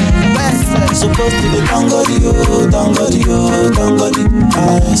 great body. Supposed to be tangodi, oh, tangodi, oh, tangodi.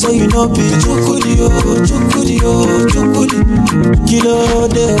 So you know be chukudi, oh, chukudi, oh, chukudi. Kilo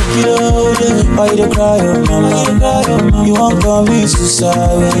de, why you cry, oh mama? You won't call me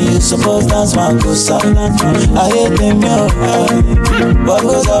suicide when you suppose dance my cosa. I hate them, yo. What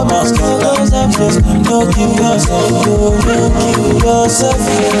goes up, must go, no kill yourself, no kill yourself,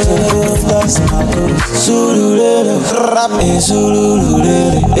 that's my goal. Surulere,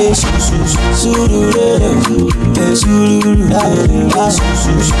 surulere, surulere, surulere,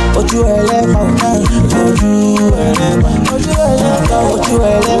 ojú ẹlẹ́pà, ojú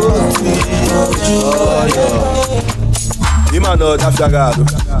ẹlẹ́pà. Ima no da fiagado.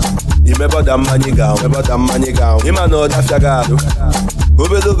 Imeba da maniga, Ima no da fiagado.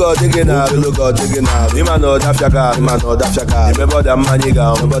 Obelo go digging out. Ima no da fiagado, Imeba da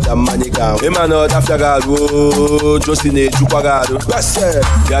maniga, Ima no da fiagado. Josine chukwagado.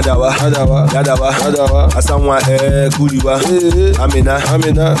 Gadawa. Asanwa kuliwa. Amina.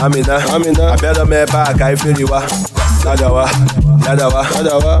 Abela me ba kai feliwa. Gadawa.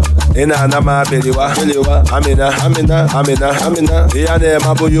 Ina nama beliwa. Amina. Iyane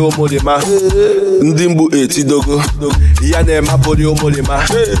maboyo molima. Ndimbu etidogo. Iyane maboyo molima.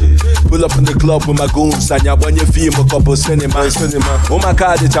 Pull up in the club with my goons and ya wanye film a couple cinema.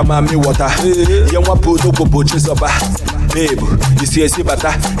 Umaka de chamami water. Yamwa puno popo chisoba. Babe, you see a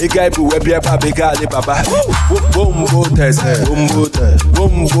sibata. A guy who will be a baba. Wumbo tete.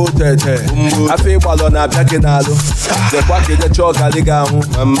 I feel while on a bakinado. The quacky the chalk aligamu.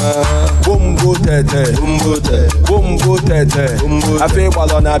 Wumbo tete. I feel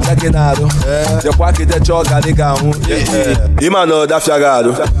while on a bakinado. The quacky the chalk aligamu. Imano da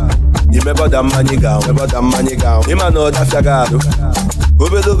fiagado. Imeba da maniga. Imano da fiagado.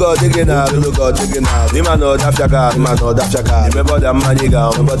 Obelo go digging out. Imano da fiagado. Imeba da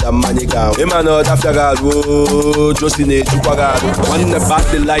maniga. Imano da fiagado. Josine chukwagado. One in the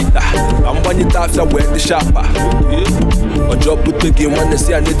battle lighter. I'm one you tap the way the shopper. A job put again when they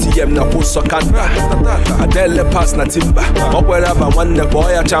see an ATM na puso kanta. A dele pass na timba. Up wherever one the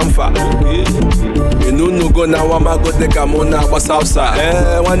boy a chamfa. You know no go now I'm a go de camona was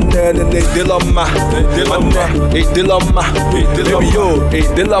outside. One day they dilomma. Baby yo,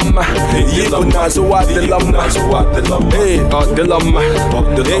 dilomma. You na so what dilomma. Hey, dilomma.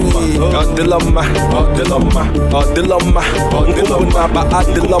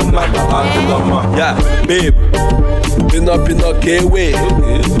 Yeah, babe. Pino kewe.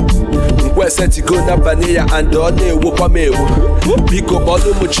 Kweseti go na bania and ode wo kwamewo. Biko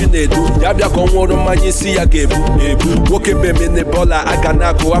bolu muchinedu. Yabia konworo manyisi ya gebu. Woke beme ne bola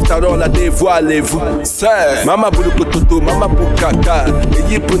aganako after all a day voalevu. Sir, mama bulukututu, mama bukaka.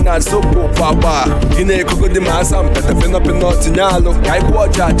 Eyipu na sopo baba. Ine koko di masam pete pino tinyalo. Kai kwa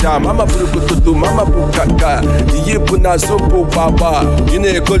jaja, mama bulukututu, mama bukaka. Eyipu na sopo baba.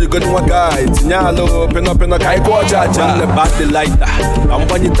 Ine koko di wakai tinyalo. Pino kai kwa jaja. I'm the battle lighter. I'm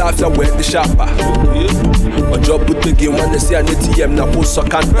one you after where the shopper. A job put again when they see an ATM na puso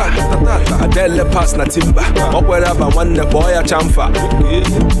kanta. A dele pass na timba. Up wherever one the boy a chamfa.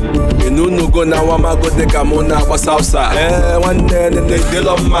 You know no go now I'm a go de camona was outside. One day they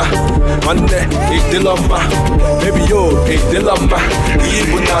dilomma. One day they dilomma. Baby yo, hey dilomma. You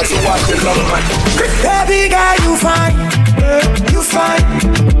would not so what dilomma. Baby girl you fine.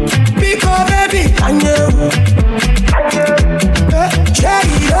 Because baby I know.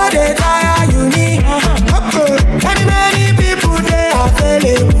 Cherry, oh, they tire you need. Many people they are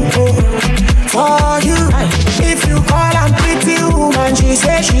available for you. If you call a pretty woman, she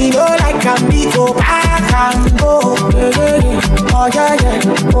say she know like a beat go back and go. Oh yeah.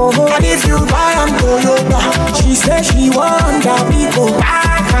 Oh, and if you buy a Toyota, she say she want a beat go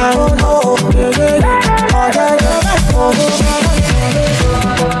back and go. Oh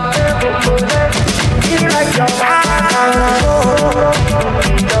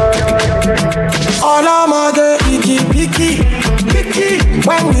all I'm a girl, picky.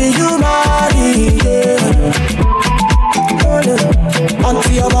 When will you marry? Yeah.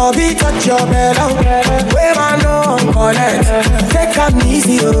 Until your body touch your belly, where I know I'm connect. Take a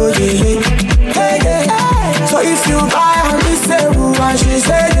easy, oh yeah. Hey. So if you buy her this and she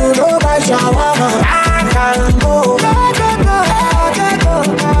say you know by shawarma, I can go.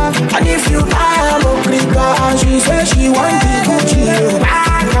 And if you buy her no click. Prada, she say she want the Gucci. I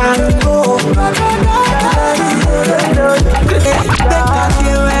can't go. Better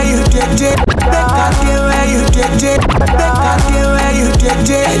day where you did it. Better day where you did it. Better day where you did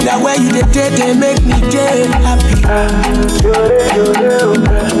it. That way you did it, they make me day happy.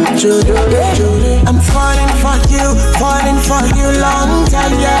 I'm falling for you long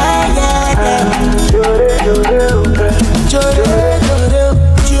time, yeah, yeah, yeah.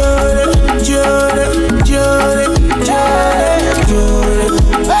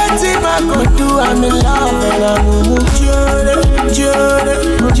 I'm in love and I'm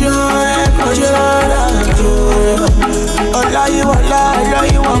Allah,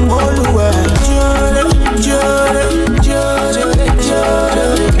 you want all the world.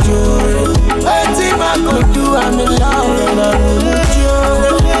 Anything I could do, I'm in love and I'm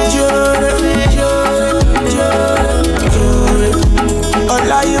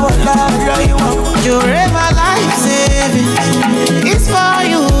Allah, you want. You're my life saving. It's for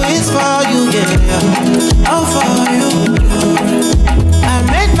you, yeah. All for you. I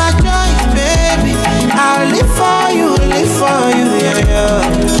made my choice, baby. I'll live for you, yeah.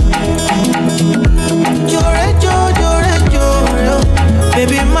 You're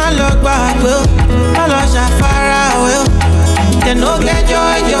baby, my luck back, will. My loss are far away. They no get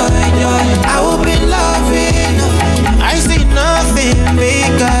joy. I will be loving. I see nothing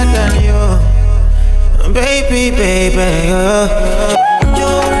bigger than you, baby.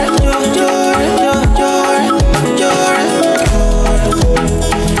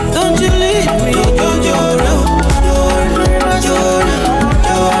 Don't you leave me,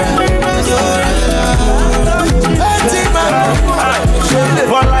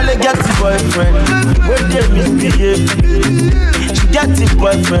 Bonale get the boyfriend, when they misbehave. She get the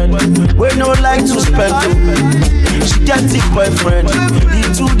boyfriend, when no like to spend. She get the boyfriend, he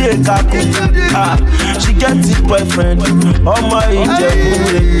too dey kaku. She get the boyfriend, ọmọ Ìjẹ̀bú.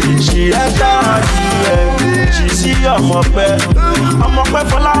 She enter her DM, she see ọmọ pẹ́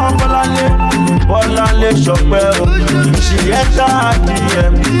Fọláhàn Bọ́láńlé Ṣọpẹ́ o. She enter her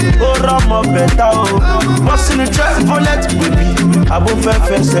DM, ó rọ́mọ bẹ̀tà o. Bọ́sì ni Chevrolet baby,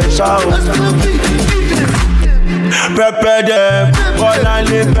 abúfẹ́fẹ́ ṣẹ̀ṣá o. Pepper them,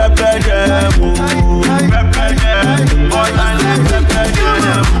 Bọ́láńlé pepper them o. Bọ́láńlé pepper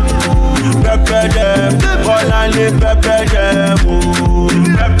them o. Pepper them, Bọ́láńlé pepper them o.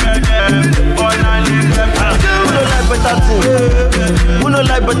 Pepper them, Bọ́láńlé pepper them. Who no like better thing? Who no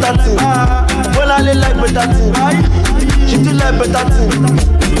like better thing? Bọ́láńlé like better thing. She do like better thing.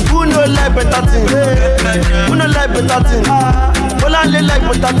 Who no like better thing? Who no like better thing? Bọ́láńlé like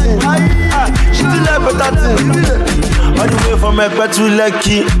better thing. She do like better thing. All the way from Ekpe to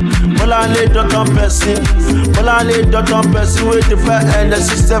Lekki. Bọ́láńlé dọ́tàn pẹ̀sìn. Bọ́láńlé dọ́tàn pẹ̀sìn. Wey dey buy and the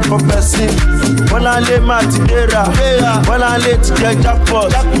system for pẹ̀sìn. Bọ́láńlé máa ti dẹ́ra. Bọ́láńlé ti jẹ jackpot.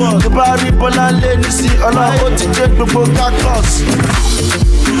 Tó bá rí Bọ́láńlé nísì ọlọ́run ó ti jẹ gbogbo cactus.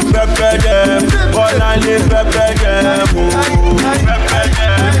 Pepper them, Bọ́láńlé pepper them o. Pepper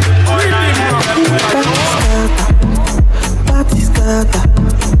them, Bọ́láńlé pepper them. Party scatter,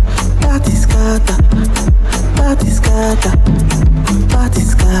 party scatter, party scatter, party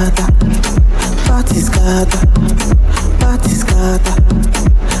scatter, party scatter, party scatter,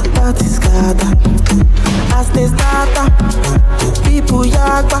 party scatter. As they scatter, people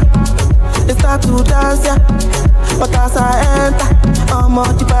yagba, they start to dance, yeah. But as I enter,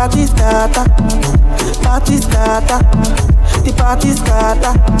 the party scatter, party scatter, the party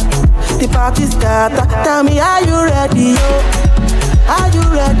scatter, the party scatter. Tell me, are you ready, yo? Are you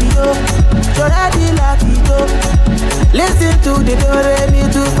ready, yo? You're ready, Latido. Listen to the do-re-mi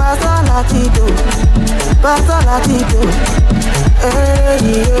to Pastor Latido. Pastor Latido. Hey,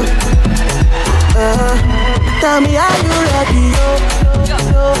 yo. Tell me, are you ready, yo?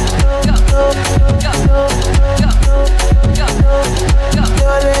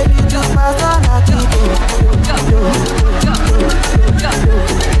 You're ready to Pastor Latido.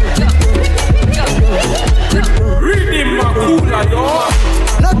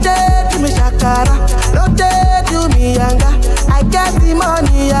 No day to me shakara, no day to me yanga. I get the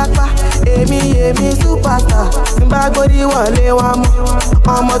money yakpa, emi superstar. Simba godi wale wamu,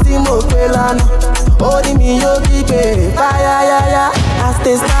 ọmọ tí mo pè lánàá. Orí mi yóò gbígbé, fire. As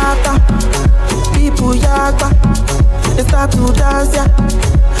they start, people yakpa, they start to dance, yeah.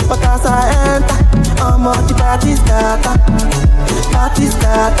 But as I enter, the party scatter, party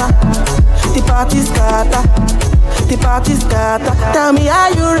scatter, the party scatter. The party scatter. Tell me, are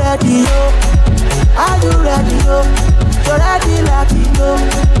you ready, yo? Are you ready, yo? You're ready, Latido.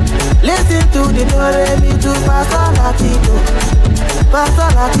 Listen to the do-re-mi to Pastor Latido. Pastor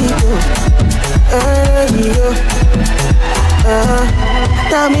Latido.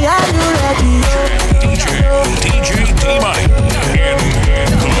 Tell me how you ready, DJ D-Money in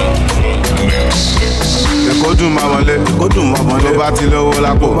the mix. Èkó dùn máa wọlé, ló bá ti lówó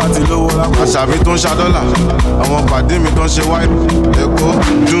lápò. Àṣàbí tó ń ṣa dọ́là, àwọn pàdé mi tó ń ṣe wáìpù. Èkó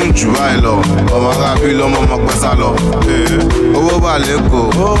dùn jù báyìí lọ, ọmọ arábí lọ́mọ ọmọ pẹ́ sá lọ. Owó wà lẹ́kọ̀ọ́,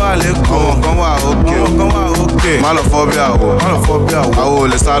 àwọn kan wà òkè. Má lọ fọ́ bí àwọ̀, àwọ̀ ò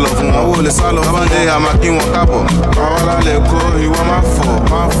lè sá lọ fún wọn. Tábàndé a máa kí wọn káàbọ̀. Àwọn lálẹ́ kó ìwọ má fọ̀.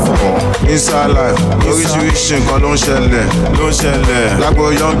 Inside life, oríṣiríṣi nǹkan ló ń ṣẹlẹ̀. Lágbo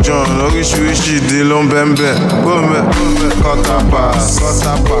Young John, oríṣiríṣi ìdí ló ń bẹ́ ń bẹ̀. Gómẹ̀, quarter pass, ó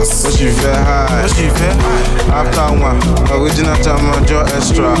sì fẹ́ high. After one, original Chamajo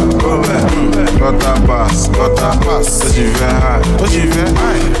extra. Gómẹ̀, quarter pass, ó sì fẹ́ high.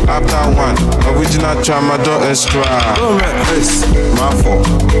 After one, original Chamajo extra. Gómẹ̀, má fọ̀.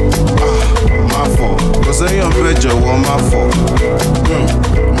 Kò sẹ́yìn ọ̀bẹ jọ̀wọ́ má fọ̀.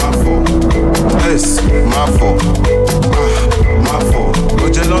 Má fọ̀. Ó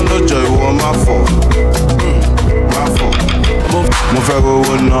jẹ́ lọ́lọ́jọ́ ìwọ má fọ̀. Mo fẹ́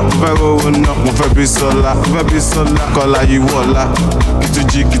rówó ná, mo fẹ́ bí sọ́lá, kọ́lá yìí wọ̀lá,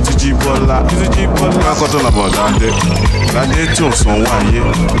 kìtújì bọ́lá. Akọ́tọ̀ làbọ̀ dáadé tí ò sàn wáyé.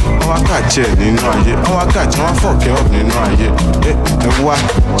 Wọ́n wá kàjẹ́ nínú ayé, wọ́n fọ̀kẹ́ ọ̀ nínú ayé. Ẹ wá,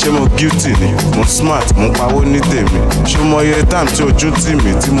 ṣé mo guilty ni? Mo smart, mo pawó ní tèmi. Ṣé mo yẹ time tí ojú tì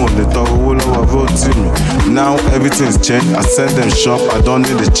mí tí mo lè tọrọ owó lọ́wọ́ bó tì mí? Now everything's changed, I send them shop, I don't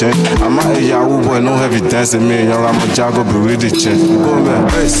need a change. I'm a Yahoo boy, no evidence in me, young I'm a Jago, be really change. Go back,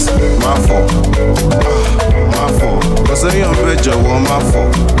 má fọ̀. Kò sẹ́yìn ọ̀bẹ jọ̀wọ́ má fọ̀.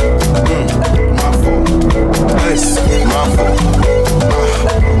 Má fọ̀.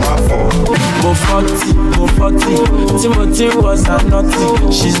 Mo 40, Timothy was a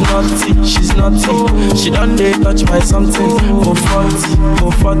naughty. She's naughty. She done dey touch by something. Mo 40,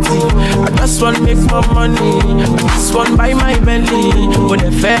 I just want make more money. I just want buy my Bentley. Mo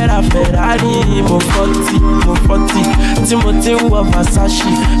dey Ferrari. Mo 40, Timothy was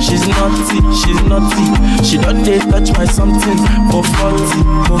Versace. She's naughty. She done dey touch by something. Mo 40,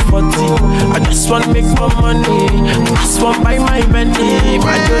 I just want make more money. I just want buy my Bentley.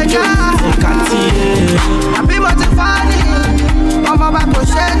 My Jojo. Àbí mo ti fáni, ọmọ bá kò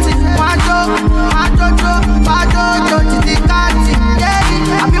ṣe ti, máa jójó títí káàtì.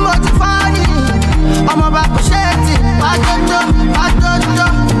 Àbí mo ti fáni, ọmọ bá kò ṣe ti, máa jójó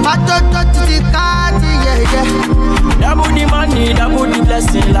títí káàtì. Double the money, double the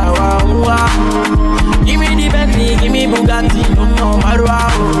blessing, la wa. Give me the Bentley, give me Bugatti, no Marwa.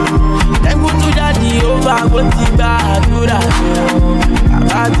 Then go to daddy over, go to Badura.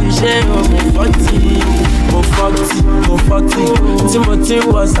 Àbáti ṣe mo 40. Timothy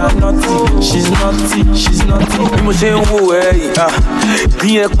was a naughty. She's naughty. Bí mo ṣe ń wò ẹ́ yìí,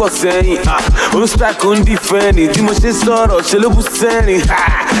 díẹ̀ pọ̀ sẹ́yìn, ó ń strike on defending. Bí mo ṣe ń sọ̀rọ̀, ṣe ló bú sẹ́rìn.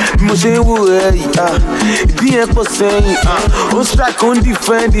 Bí mo ṣe ń wò ẹ́ yìí, díẹ̀ pọ̀ sẹ́yìn, ó ń strike on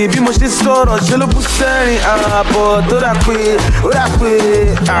defending. Bí mo ṣe ń sọ̀rọ̀, ṣe ló bú sẹ́rìn. Àbọ̀ tó dà pé,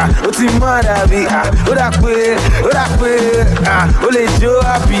 ó ti mọ́ àdàbí. Ó dà pé, ó lè jó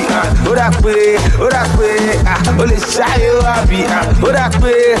àbí. Ó dà pé, ó lè ṣáyé àbí. Ó dà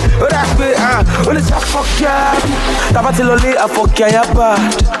pé, ó lè ṣàfọ̀kẹ́ àbí. Tàbá ti lọ lé àfọ̀kẹ́ àyàbá.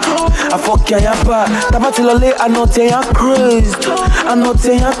 Tàbá ti lọ lé àná tí ẹ̀yàn crazed.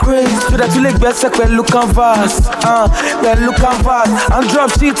 Sódà tí lè gbẹ́sẹ̀ pẹ̀lú canvas. And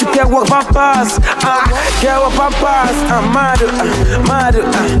drop shit to kẹwọ́ pampers. I'm mad.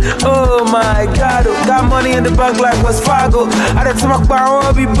 Oh my God. Got money in the bank like Wells Fargo. I did some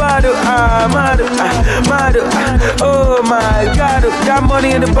power be bad. Mad. Oh my God. Got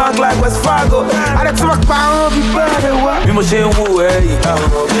money in the bank like Wells Fargo. I did some power be bad. Bí mo ṣe ń wò ẹ́ yìí,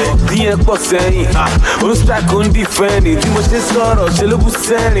 díẹ̀ pọ̀ sẹ́yìn, ó ń strike on defending. Bí mo ṣe ń sọ̀rọ̀, ṣe ló bú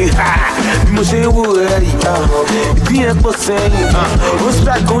sẹ́rìn. Bí mo ṣe ń wò ẹ́ yìí, díẹ̀ pọ̀ sẹ́yìn, ó ń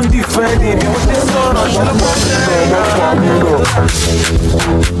strike on defending. Bí mo ṣe ń sọ̀rọ̀, ṣe ló bú sẹ́rìn.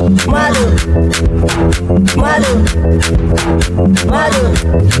 Malu.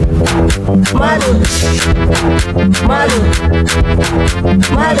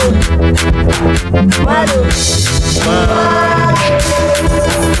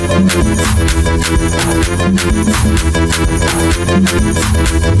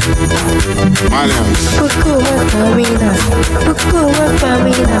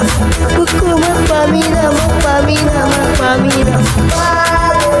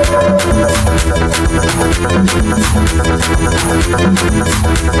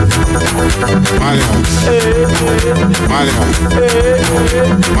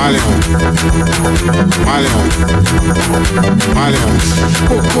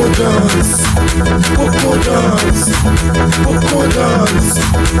 Poco dance, Poco dance, Poco dance,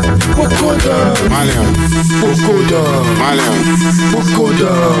 Poco dance, Poco dance, Poco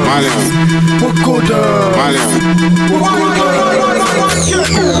dance, Poco dance,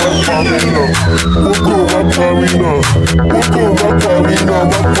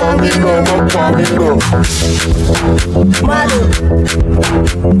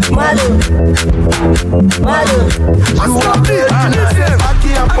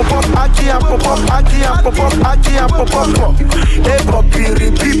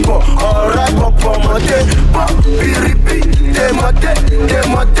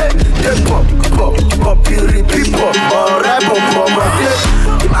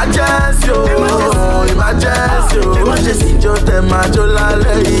 Emergency, just them a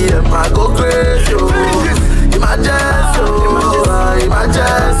jolly, and I go crazy.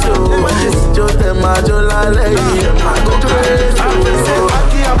 Emergency, just them a jolly, and I go crazy.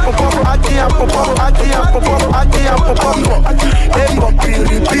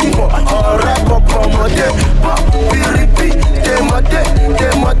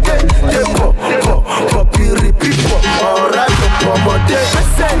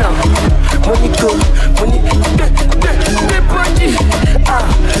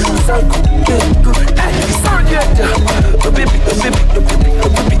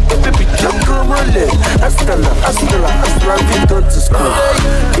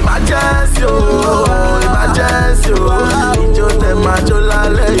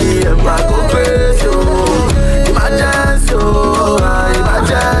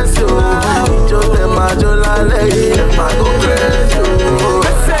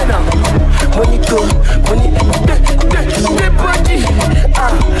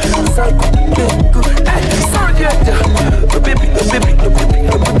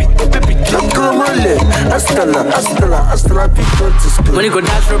 Money go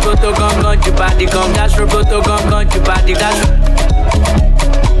dash roboto gun gun you body gun dash roboto gun gun you body dash.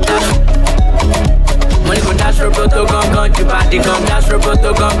 Money go dash roboto gun gun you body gun dash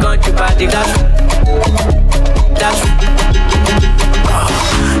roboto gun gun you body dash.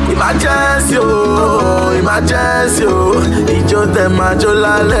 Emergency, it's just them a jolly,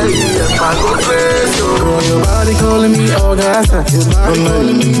 and I go crazy. Girl, your body calling me all that time.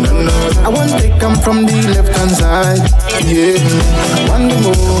 I want to come from the left hand side. Yeah, one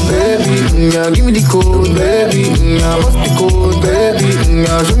more, baby. Yeah, give me the code, baby. Yeah, what's the code, baby?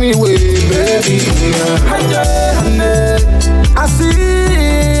 Yeah, show me the way, baby. Yeah, I see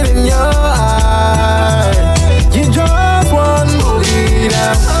it in your eyes. You just want to lead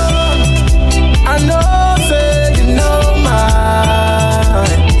out. I know, say you know mine.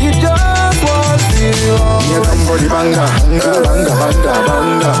 You just want to feel. Me a come for the banga, banga, banga,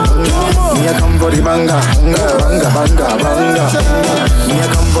 banga. Me a come for the banga, banga, banga, banga. Me a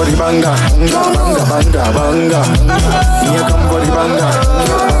come for the banga, banga, banga, banga. Me a come for the banga,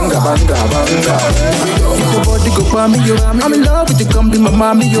 banga, banga, banga. Your body go by me, yo. I'm in love with you, come be my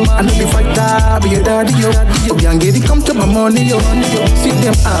mommy, yo. I know you fight that, be your daddy, yo. Young lady, come to my money, yo. See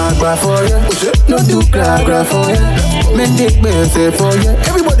them cry for you, no do cry for you. Men take better for you.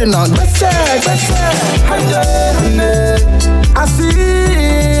 Everybody knock, better. I see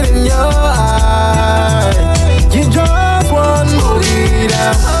it in your eyes. You just want to lead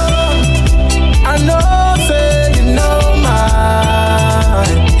out. I know, say you know mine.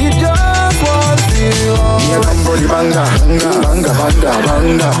 You just want to feel. Me a come for the banga, banga, banga,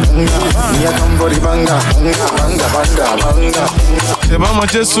 banga. Me a come for the banga, banga, banga, banga. C'est pas moi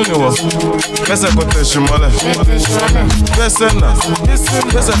Jésus ni wa. Pesa kote shimale. Pesa na.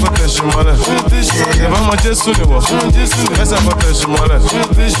 Pesa kote shimale. C'est pas moi Jésus ni wa. Pesa kote shimale.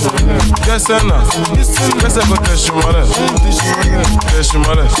 Pesa na. Pesa kote shimale.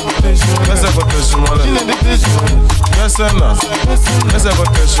 Shimale. Pesa kote shimale. Pesa na. Pesa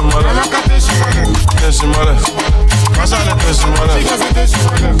kote shimale. Shimale. Pasa le shimale.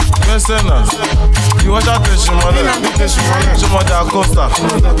 Pesa na. You watch out shimale. Shimale da Costa.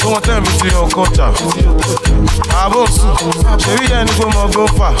 Come on, tell me to your culture. Abosu, Sherry and go go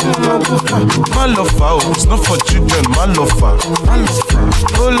far. My love far, it's not for children. My love far,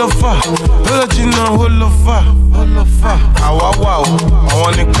 whole love far, whole Gina, whole love far. Awa wow, I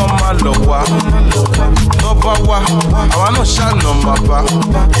wanna come my love wa. No bawa, I wanna shine on my back.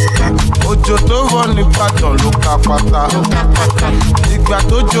 Ojo to lọ́wọ́ ní Ìbàdàn ló ká pátá. Ìgbà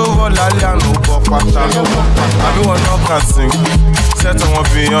tó jówó lálẹ́ àná ó bọ́ pátá. Àbí wọn náà kà sí sẹ́tọ̀ wọn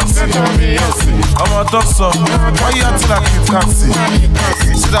Beyonce. Ọmọ tó sọ wọ́n yá tí la kì í kàsì.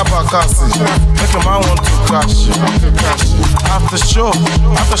 Sídà Bàkàsì make a man want to crash. After show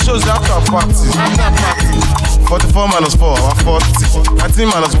is after party. 44 minus 4, àwọn 40. 19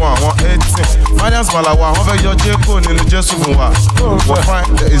 minus 1, àwọn 18. Mariams Malawa, wọ́n fẹ́ yọ Jeko nínú Jésù fún wa. We're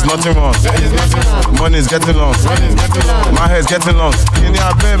fine, there is nothing wrong. Money is getting long. My hair is getting long. Kini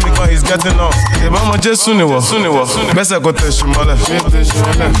abẹ́ mi kan is getting long. Ìbá ọmọ Jésù ni wọ̀. Gbẹ́sẹ̀ kò tẹ̀sí mọ́lẹ̀.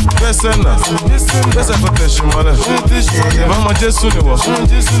 Gbẹ́sẹ̀ náà. Gbẹ́sẹ̀ kò tẹ̀sí mọ́lẹ̀. Ìbá ọmọ Jésù ni wọ̀.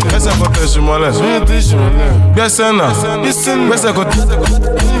 Gbẹ́sẹ̀ kò tẹ̀sí mọ́lẹ̀. Gbẹ́sẹ̀ náà. Gbẹ́sẹ̀ kò tẹ̀sí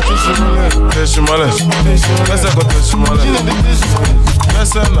mọ́lẹ̀. Gbẹ́sẹ̀ kò tẹ̀sí mọ́lẹ̀.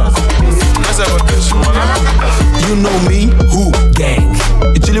 You know me, who? Gang.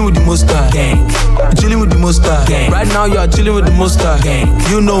 You chillin' with the Monster. Gang. You chillin' with the Monster. Gang. Right now you are chillin' with the Monster. Gang.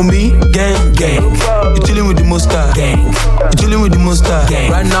 You know me, gang, gang. You chillin' with the Monster. Gang. You chillin' with the Monster.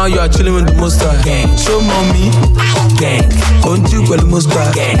 Gang. Right now you are chillin' with the Monster. Gang. Show mommy, gang. Don't you call the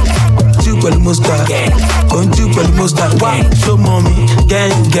Monster. Gang. You call the Monster. Gang. Don't you call the Monster. Gang. Show mommy,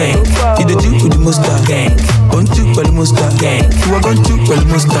 gang, gang. You the Jew with the Monster. Gang. Don't you call the Monster. Gang. You are going to call the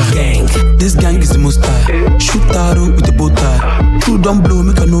Monster. Gang. This gang is the Monster. Shoot arrow with the bow tie. True don't blow,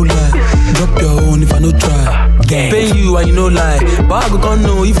 make a no lie. Drop your own if I no try. Gang. Pay you and you no lie. But I go gon'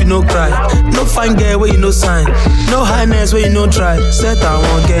 know if you no cry. No fine girl where you no sign. No highness where you no try. Set I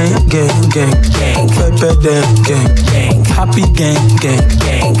want gang, gang, gang, gang. Pepper them, gang, gang. Happy gang, gang,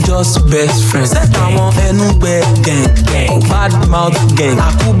 gang. Just best friends. Set I want anywhere, gang, gang. Bad mouth gang.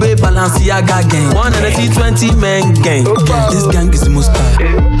 Akube Balenciaga gang. 120 men gang. This gang is the most high.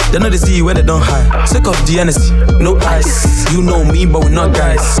 They know they see you when they don't hide. Sick of the NSC, no ice. You know me, but we're not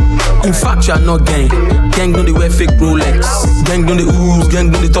guys. In fact, you are not gang. Gang know they wear fake Rolex. Gang know they ooze.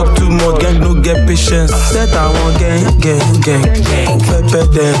 Gang know they talk too much. Gang no get patience. Set I want gang, gang, gang, gang. Pepper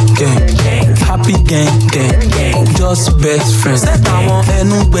them, gang, gang. Happy gang, gang, gang. Just best friends. Set I want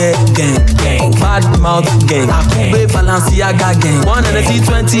anywhere, gang, gang. Bad mouth gang. Akube Balenciaga gang.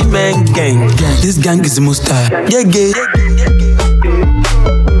 120 men gang. This gang is the most high. Yeah, yeah.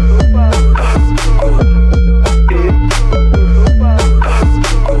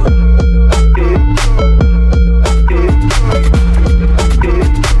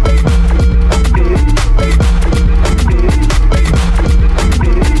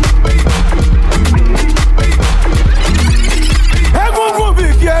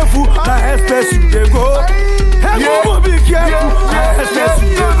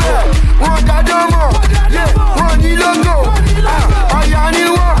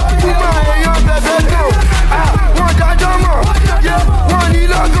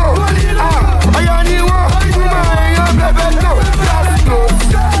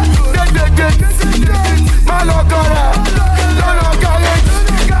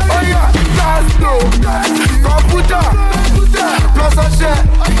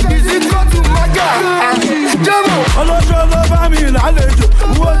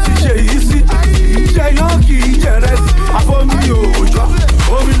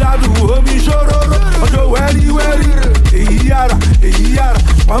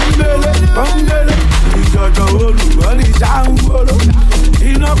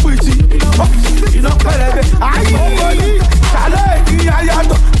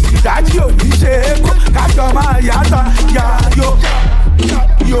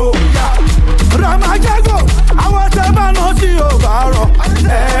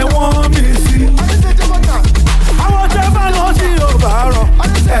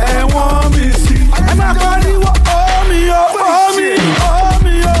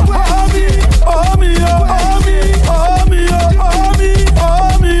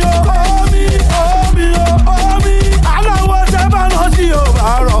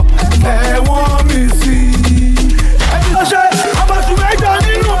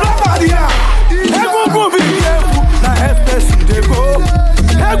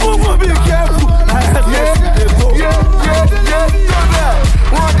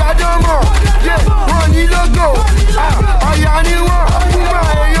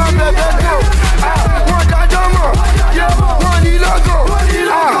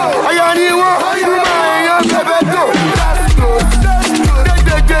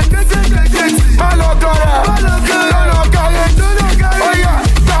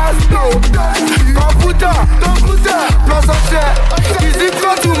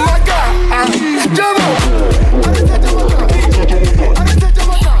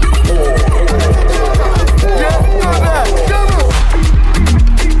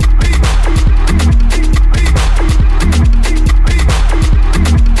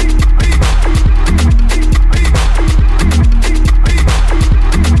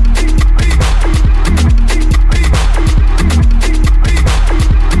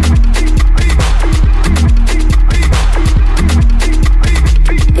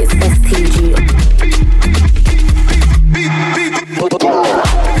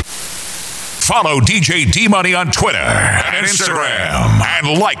 Follow DJ D Money on Twitter and Instagram.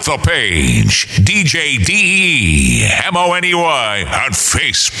 And like the page, DJ DEMONEY on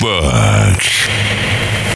Facebook.